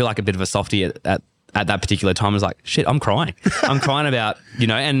 but I feel like a bit of a softie at that particular time. I was like, shit, I'm crying. I'm crying about,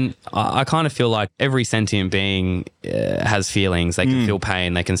 and I kind of feel like every sentient being has feelings. They can feel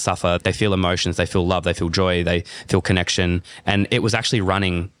pain, they can suffer, they feel emotions, they feel love, they feel joy, they feel connection. And it was actually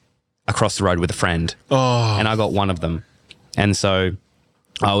running across the road with a friend. And I got one of them. And so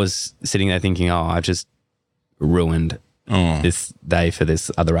I was sitting there thinking, I've just ruined this day for this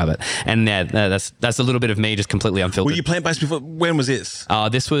other rabbit. And yeah, that's a little bit of me just completely unfiltered. Were you plant-based before? When was this?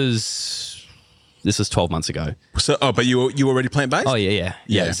 This was 12 months ago. So, but you were already plant-based? Oh,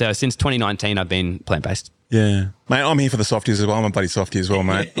 yeah. So since 2019, I've been plant-based. Yeah. Mate, I'm here for the softies as well. I'm a bloody softie as well,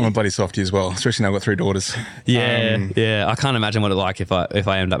 mate. I'm a bloody softie as well, especially now I've got 3 daughters. Yeah. I can't imagine what it's like if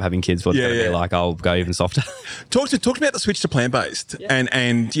I end up having kids, what it's going to be like. I'll go even softer. Talk to me about the switch to plant-based. Yeah.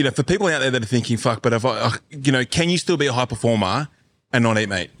 And you know, for people out there that are thinking, fuck, but if can you still be a high performer and not eat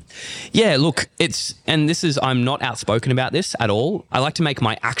meat? Yeah, look, I'm not outspoken about this at all. I like to make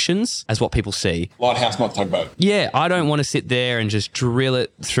my actions as what people see. Lighthouse, not tugboat. Yeah, I don't want to sit there and just drill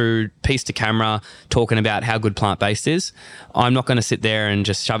it through piece to camera talking about how good plant-based is. I'm not going to sit there and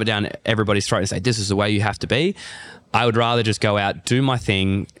just shove it down everybody's throat and say, this is the way you have to be. I would rather just go out, do my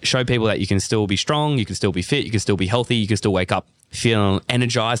thing, show people that you can still be strong, you can still be fit, you can still be healthy, you can still wake up feeling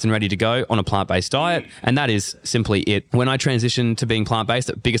energized and ready to go on a plant-based diet. And that is simply it. When I transitioned to being plant-based,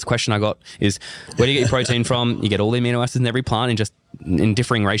 the biggest question I got is, where do you get your protein from? You get all the amino acids in every plant in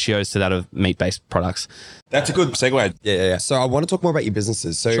differing ratios to that of meat-based products. That's a good segue. Yeah. So I want to talk more about your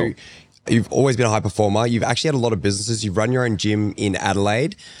businesses. So Sure. You've always been a high performer. You've actually had a lot of businesses. You've run your own gym in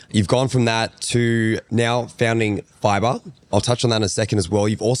Adelaide. You've gone from that to now founding Fiber. I'll touch on that in a second as well.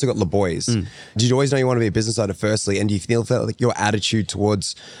 You've also got Le Boys. Did you always know you want to be a business owner firstly? And do you feel like your attitude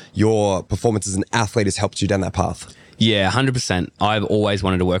towards your performance as an athlete has helped you down that path? Yeah, 100%. I've always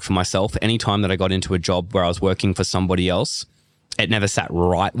wanted to work for myself. Anytime that I got into a job where I was working for somebody else, it never sat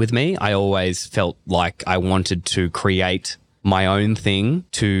right with me. I always felt like I wanted to create my own thing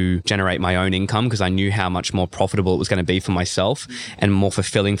to generate my own income, because I knew how much more profitable it was going to be for myself and more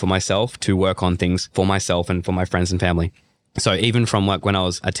fulfilling for myself to work on things for myself and for my friends and family. So even from like when I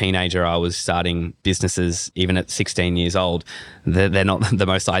was a teenager, I was starting businesses even at 16 years old. They're not the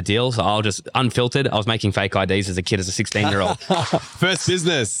most ideal. So I'll just unfiltered. I was making fake IDs as a kid, as a 16-year-old. First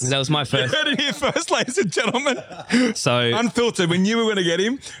business. That was my first. You heard it here first, ladies and gentlemen. So unfiltered. We knew we were going to get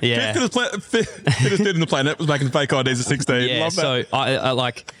him. Yeah. Fittest dude in the planet was making fake IDs at 16. Yeah. Love that. So I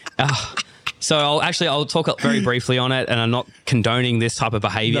like. So I'll talk very briefly on it, and I'm not condoning this type of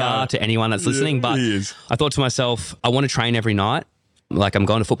behavior to anyone that's listening, but I thought to myself, I want to train every night. Like, I'm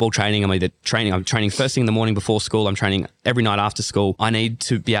going to football training. I'm training first thing in the morning before school. I'm training every night after school. I need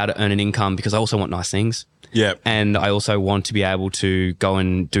to be able to earn an income because I also want nice things. Yeah. And I also want to be able to go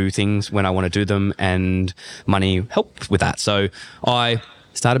and do things when I want to do them, and money helped with that. So I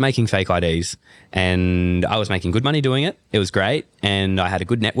started making fake IDs, and I was making good money doing it. It was great. And I had a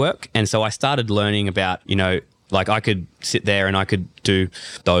good network. And so I started learning about, like I could sit there and I could do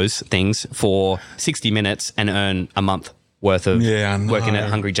those things for 60 minutes and earn a month worth of working at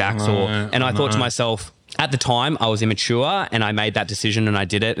Hungry Jack's. And I thought to myself, at the time I was immature and I made that decision and I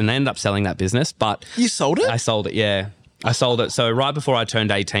did it and I ended up selling that business. But you sold it? I sold it, yeah. I sold it. So right before I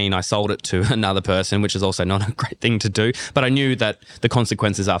turned 18, I sold it to another person, which is also not a great thing to do. But I knew that the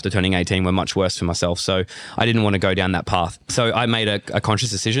consequences after turning 18 were much worse for myself. So I didn't want to go down that path. So I made a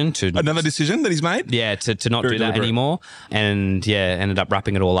conscious decision to... Another decision that he's made? Yeah, to not do that anymore. And ended up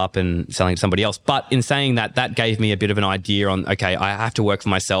wrapping it all up and selling to somebody else. But in saying that, that gave me a bit of an idea on, okay, I have to work for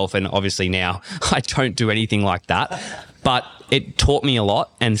myself. And obviously now I don't do anything like that. But it taught me a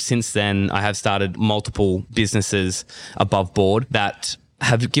lot. And since then, I have started multiple businesses above board that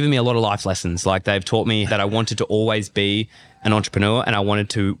have given me a lot of life lessons. Like, they've taught me that I wanted to always be an entrepreneur and I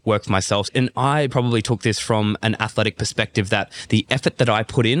wanted to work for myself. And I probably took this from an athletic perspective, that the effort that I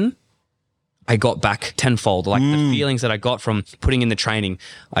put in, I got back tenfold. Like the feelings that I got from putting in the training,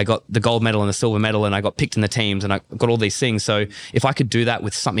 I got the gold medal and the silver medal and I got picked in the teams and I got all these things. So if I could do that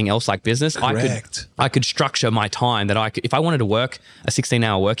with something else like business, I could structure my time that if I wanted to work a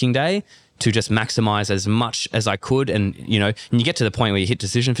 16-hour working day, to just maximize as much as I could. And, and you get to the point where you hit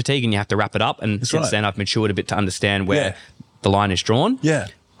decision fatigue and you have to wrap it up. And since then I've matured a bit to understand where the line is drawn. Yeah.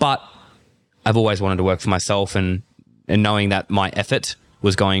 But I've always wanted to work for myself, and knowing that my effort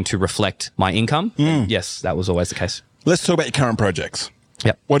was going to reflect my income. Yes, that was always the case. Let's talk about your current projects.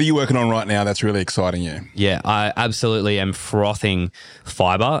 Yep. What are you working on right now that's really exciting you? Yeah, I absolutely am frothing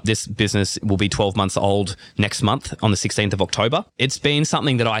Fiber. This business will be 12 months old next month on the 16th of October. It's been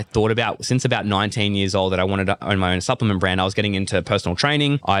something that I thought about since about 19 years old, that I wanted to own my own supplement brand. I was getting into personal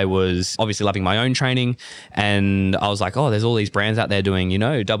training. I was obviously loving my own training. And I was like, there's all these brands out there doing,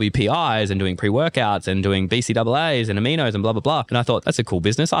 WPIs and doing pre-workouts and doing BCAAs and aminos and blah, blah, blah. And I thought, that's a cool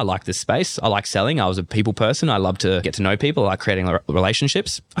business. I like this space. I like selling. I was a people person. I love to get to know people. I like creating relationships.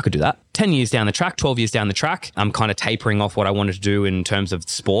 I could do that. 10 years down the track, 12 years down the track, I'm kind of tapering off what I wanted to do in terms of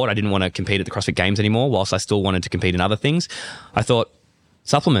sport. I didn't want to compete at the CrossFit Games anymore, whilst I still wanted to compete in other things. I thought,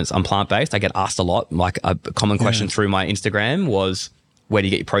 supplements. I'm plant-based. I get asked a lot. Like a common question through my Instagram was, where do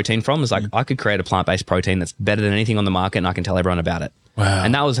you get your protein from? It's like, I could create a plant-based protein that's better than anything on the market and I can tell everyone about it. Wow.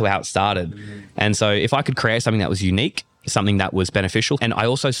 And that was how it started. And so if I could create something that was unique, something that was beneficial, and I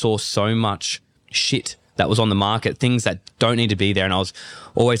also saw so much shit that was on the market, things that don't need to be there. And I was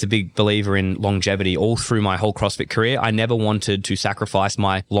always a big believer in longevity all through my whole CrossFit career. I never wanted to sacrifice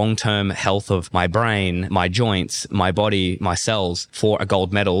my long-term health of my brain, my joints, my body, my cells for a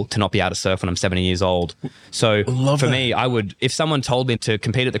gold medal to not be able to surf when I'm 70 years old. So for me, I would, if someone told me to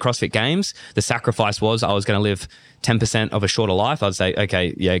compete at the CrossFit Games, the sacrifice was I was going to live 10% of a shorter life, I'd say,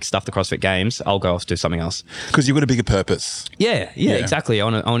 okay, yeah, stuff the CrossFit Games. I'll go off to do something else. Because you've got a bigger purpose. Yeah, exactly. I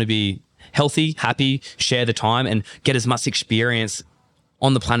want to be healthy, happy, share the time and get as much experience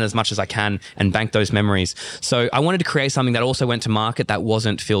on the planet as much as I can and bank those memories. So I wanted to create something that also went to market that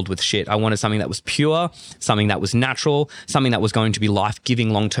wasn't filled with shit. I wanted something that was pure, something that was natural, something that was going to be life-giving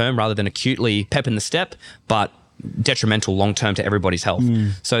long-term rather than acutely pep in the step, but detrimental long-term to everybody's health.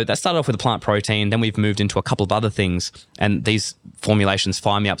 So that started off with a plant protein. Then we've moved into a couple of other things. And these formulations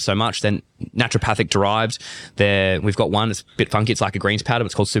fire me up so much. Then naturopathic derived. We've got one, it's a bit funky. It's like a greens powder, but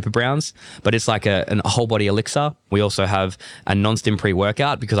it's called Super Browns. But it's like a whole body elixir. We also have a non-stim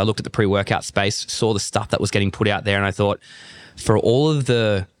pre-workout because I looked at the pre-workout space, saw the stuff that was getting put out there. And I thought, for all of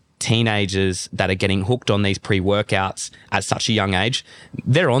the teenagers that are getting hooked on these pre-workouts at such a young age,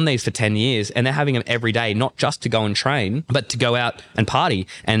 they're on these for 10 years and they're having them every day, not just to go and train, but to go out and party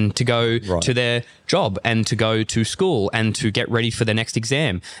and to go to their job and to go to school and to get ready for the next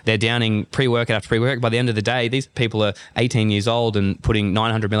exam. They're downing pre-workout after pre-workout. By the end of the day, these people are 18 years old and putting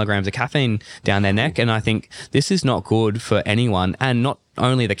 900 milligrams of caffeine down their neck. And I think this is not good for anyone. And not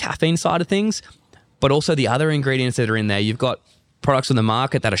only the caffeine side of things, but also the other ingredients that are in there. You've got products on the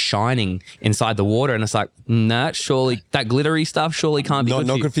market that are shining inside the water, and it's like, nah, surely that glittery stuff surely can't be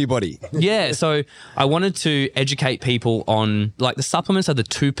not good for your body. Yeah, so I wanted to educate people on, like, the supplements are the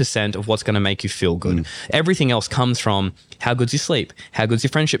 2% of what's going to make you feel good. Everything else comes from how good's your sleep, how good's your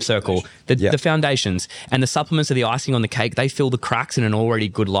friendship circle, the foundations, and the supplements are the icing on the cake. They fill the cracks in an already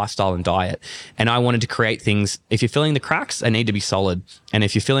good lifestyle and diet. And I wanted to create things, if you're filling the cracks, they need to be solid. And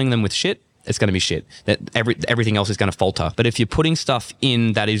if you're filling them with shit, it's going to be shit. That everything else is going to falter. But if you're putting stuff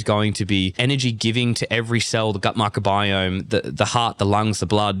in that is going to be energy giving to every cell, the gut microbiome, the heart, the lungs, the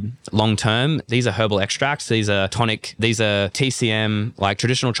blood, long term, these are herbal extracts. These are tonic. These are TCM, like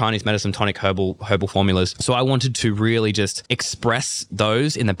traditional Chinese medicine tonic herbal formulas. So I wanted to really just express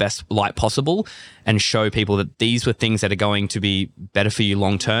those in the best light possible and show people that these were things that are going to be better for you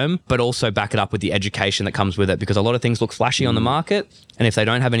long term, but also back it up with the education that comes with it, because a lot of things look flashy on the market, and if they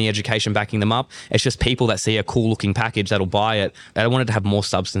don't have any education backing them up, it's just people that see a cool looking package that'll buy it. I wanted to have more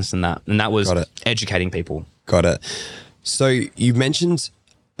substance than that, and that was educating people. Got it. So you mentioned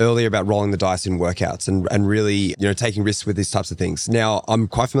earlier about rolling the dice in workouts and really, taking risks with these types of things. Now, I'm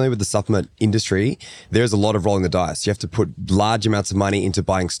quite familiar with the supplement industry. There's a lot of rolling the dice. You have to put large amounts of money into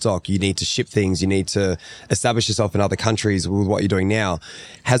buying stock. You need to ship things. You need to establish yourself in other countries with what you're doing now.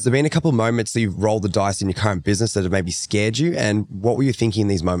 Has there been a couple of moments that you've rolled the dice in your current business that have maybe scared you? And what were you thinking in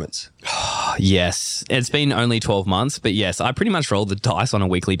these moments? Yes. It's been only 12 months, but yes, I pretty much roll the dice on a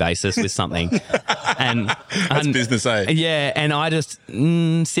weekly basis with something. That's business, eh? Yeah. And I just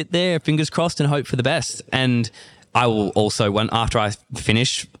sit there, fingers crossed, and hope for the best. And I will also, after I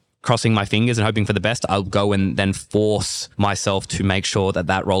finish crossing my fingers and hoping for the best, I'll go and then force myself to make sure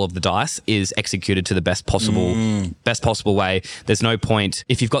that roll of the dice is executed to the best possible way. There's no point,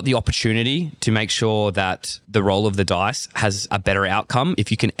 if you've got the opportunity to make sure that the roll of the dice has a better outcome,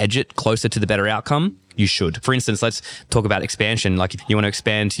 if you can edge it closer to the better outcome, you should. For instance, let's talk about expansion. Like, if you want to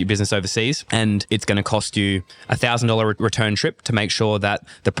expand your business overseas and it's going to cost you $1,000 return trip to make sure that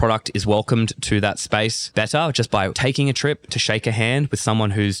the product is welcomed to that space better, just by taking a trip to shake a hand with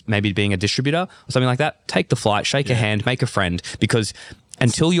someone who's maybe being a distributor or something like that, take the flight, shake a hand, make a friend. Because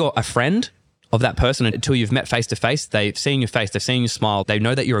until you're a friend of that person, until you've met face to face, they've seen your face, they've seen you smile, they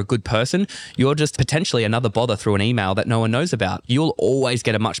know that you're a good person, you're just potentially another bother through an email that no one knows about. You'll always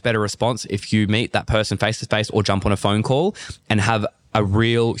get a much better response if you meet that person face to face or jump on a phone call and have a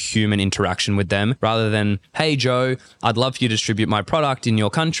real human interaction with them, rather than, hey Joe, I'd love for you to distribute my product in your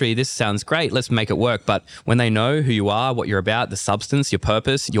country. This sounds great. Let's make it work. But when they know who you are, what you're about, the substance, your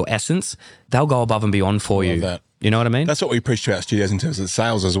purpose, your essence, they'll go above and beyond for you. That. You know what I mean? That's what we preach to our studios in terms of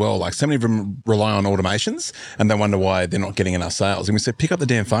sales as well. Like, so many of them rely on automations and they wonder why they're not getting enough sales. And we said, pick up the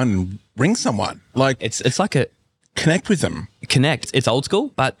damn phone and ring someone. Like, it's like connect with them. It's old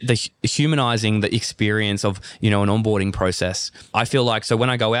school, but humanizing the experience of, an onboarding process. I feel like, so when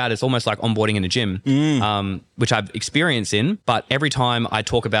I go out, it's almost like onboarding in a gym, which I've experience in, but every time I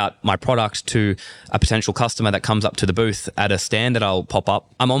talk about my product to a potential customer that comes up to the booth at a stand that I'll pop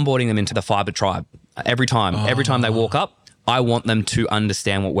up, I'm onboarding them into the Fiber tribe. Every time they walk up, I want them to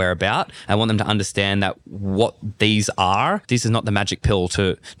understand what we're about. I want them to understand that what these are. This is not the magic pill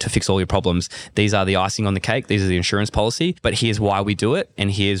to fix all your problems. These are the icing on the cake. These are the insurance policy. But here's why we do it, and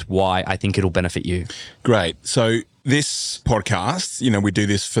here's why I think it'll benefit you. Great. So this podcast, we do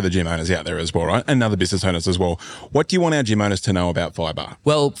this for the gym owners out there as well, right? And other business owners as well. What do you want our gym owners to know about Fiber?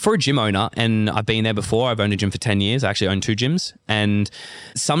 Well, for a gym owner, and I've been there before, I've owned a gym for 10 years. I actually own 2 gyms. And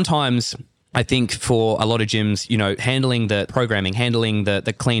sometimes I think for a lot of gyms, handling the programming, handling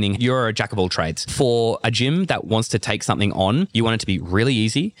the cleaning, you're a jack of all trades. For a gym that wants to take something on, you want it to be really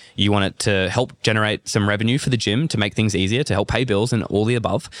easy. You want it to help generate some revenue for the gym, to make things easier, to help pay bills and all the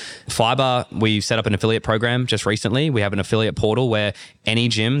above. Fiber, we set up an affiliate program just recently. We have an affiliate portal where any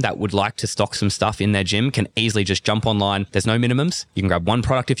gym that would like to stock some stuff in their gym can easily just jump online. There's no minimums. You can grab one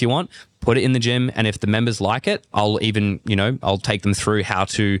product if you want, put it in the gym, and if the members like it, I'll even, I'll take them through how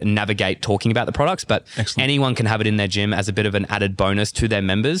to navigate talking about the products. But Excellent. Anyone can have it in their gym as a bit of an added bonus to their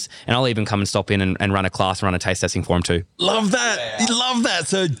members. And I'll even come and stop in and run a class and run a taste testing for them too. Love that. Yeah. Love that.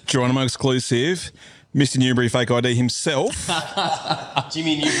 So Geronimo exclusive, Mr. Newbury Fake ID himself.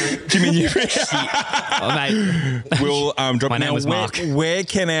 Jimmy Newbury. Oh, mate. We'll drop My name was Mark. Where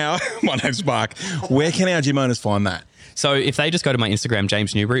can my name's Mark. Where can our gym owners find that? So if they just go to my Instagram,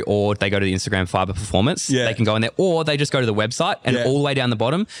 James Newbury, or they go to the Instagram Fiber Performance, they can go in there, or they just go to the website and all the way down the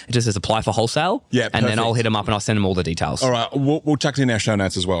bottom, it just says apply for wholesale. Yeah, and then I'll hit them up and I'll send them all the details. All right. We'll chuck it in our show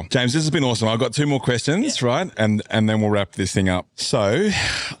notes as well. James, this has been awesome. I've got 2 more questions, right? And then we'll wrap this thing up. So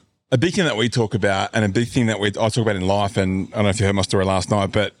a big thing that we talk about, and a big thing that I talk about in life, and I don't know if you heard my story last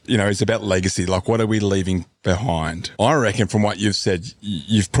night, but, it's about legacy. Like, what are we leaving behind? I reckon from what you've said,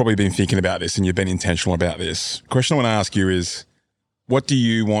 you've probably been thinking about this and you've been intentional about this. The question I want to ask you is, what do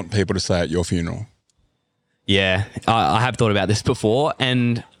you want people to say at your funeral? Yeah, I have thought about this before,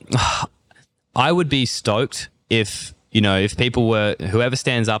 and I would be stoked if people were, whoever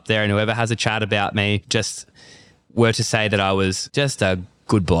stands up there and whoever has a chat about me just were to say that I was just a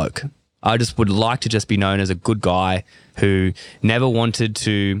good bloke. I just would like to just be known as a good guy who never wanted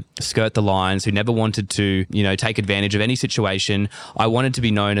to skirt the lines, who never wanted to, take advantage of any situation. I wanted to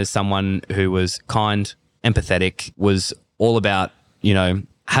be known as someone who was kind, empathetic, was all about,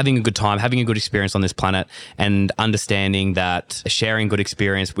 having a good time, having a good experience on this planet, and understanding that sharing good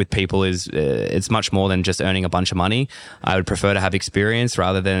experience with people is it's much more than just earning a bunch of money. I would prefer to have experience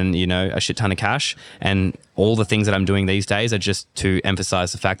rather than, a shit ton of cash. And all the things that I'm doing these days are just to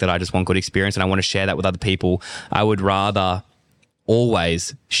emphasize the fact that I just want good experience and I want to share that with other people. I would rather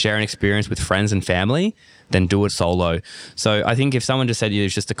always share an experience with friends and family than do it solo. So I think if someone just said you're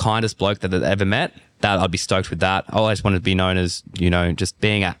just the kindest bloke that they've ever met, that I'd be stoked with that. I always wanted to be known as, just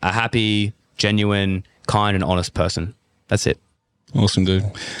being a happy, genuine, kind and honest person. That's it. Awesome, dude.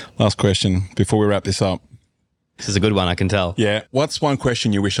 Last question before we wrap this up. This is a good one, I can tell. Yeah. What's one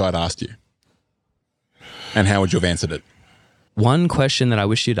question you wish I'd asked you? And how would you have answered it? One question that I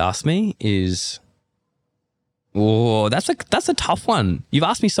wish you'd asked me is, that's a tough one. You've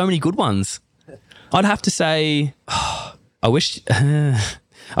asked me so many good ones. I'd have to say, I wish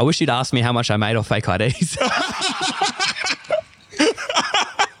you'd asked me how much I made off fake IDs.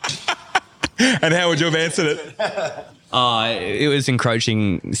 And how would you have answered it? It was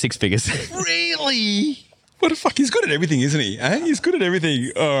encroaching 6 figures. Really? What the fuck? He's good at everything, isn't he? He's good at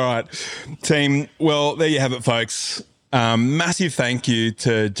everything. All right, team. Well, there you have it, folks. Massive thank you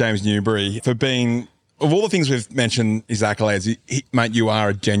to James Newbury for being, of all the things we've mentioned, his accolades, mate, you are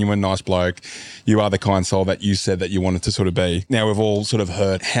a genuine nice bloke. You are the kind soul that you said that you wanted to sort of be. Now we've all sort of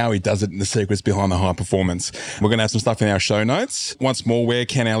heard how he does it and the secrets behind the high performance. We're going to have some stuff in our show notes. Once more, where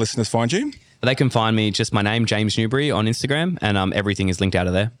can our listeners find you? They can find me, just my name, James Newbury, on Instagram, and everything is linked out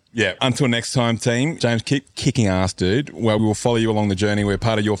of there. Yeah. Until next time, team. James, keep kicking ass, dude. Well, we will follow you along the journey. We're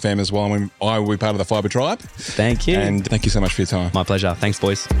part of your fam as well, and I will be part of the Fiber Tribe. Thank you. And thank you so much for your time. My pleasure. Thanks,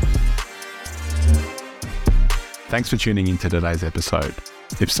 boys. Thanks for tuning in to today's episode.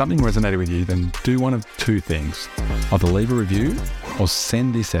 If something resonated with you, then do one of 2 things. Either leave a review or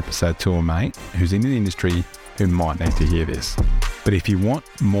send this episode to a mate who's in the industry who might need to hear this. But if you want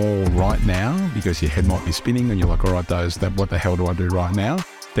more right now, because your head might be spinning and you're like, all right, what the hell do I do right now?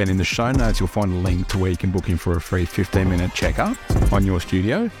 Then in the show notes, you'll find a link to where you can book in for a free 15-minute checkup on your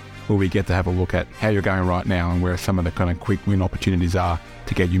studio, where we get to have a look at how you're going right now and where some of the kind of quick win opportunities are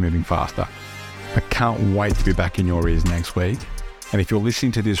to get you moving faster. I can't wait to be back in your ears next week. And if you're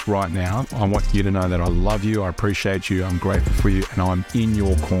listening to this right now, I want you to know that I love you, I appreciate you, I'm grateful for you, and I'm in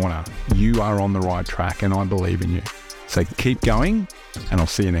your corner. You are on the right track and I believe in you. So keep going, and I'll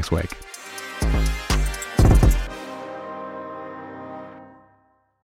see you next week.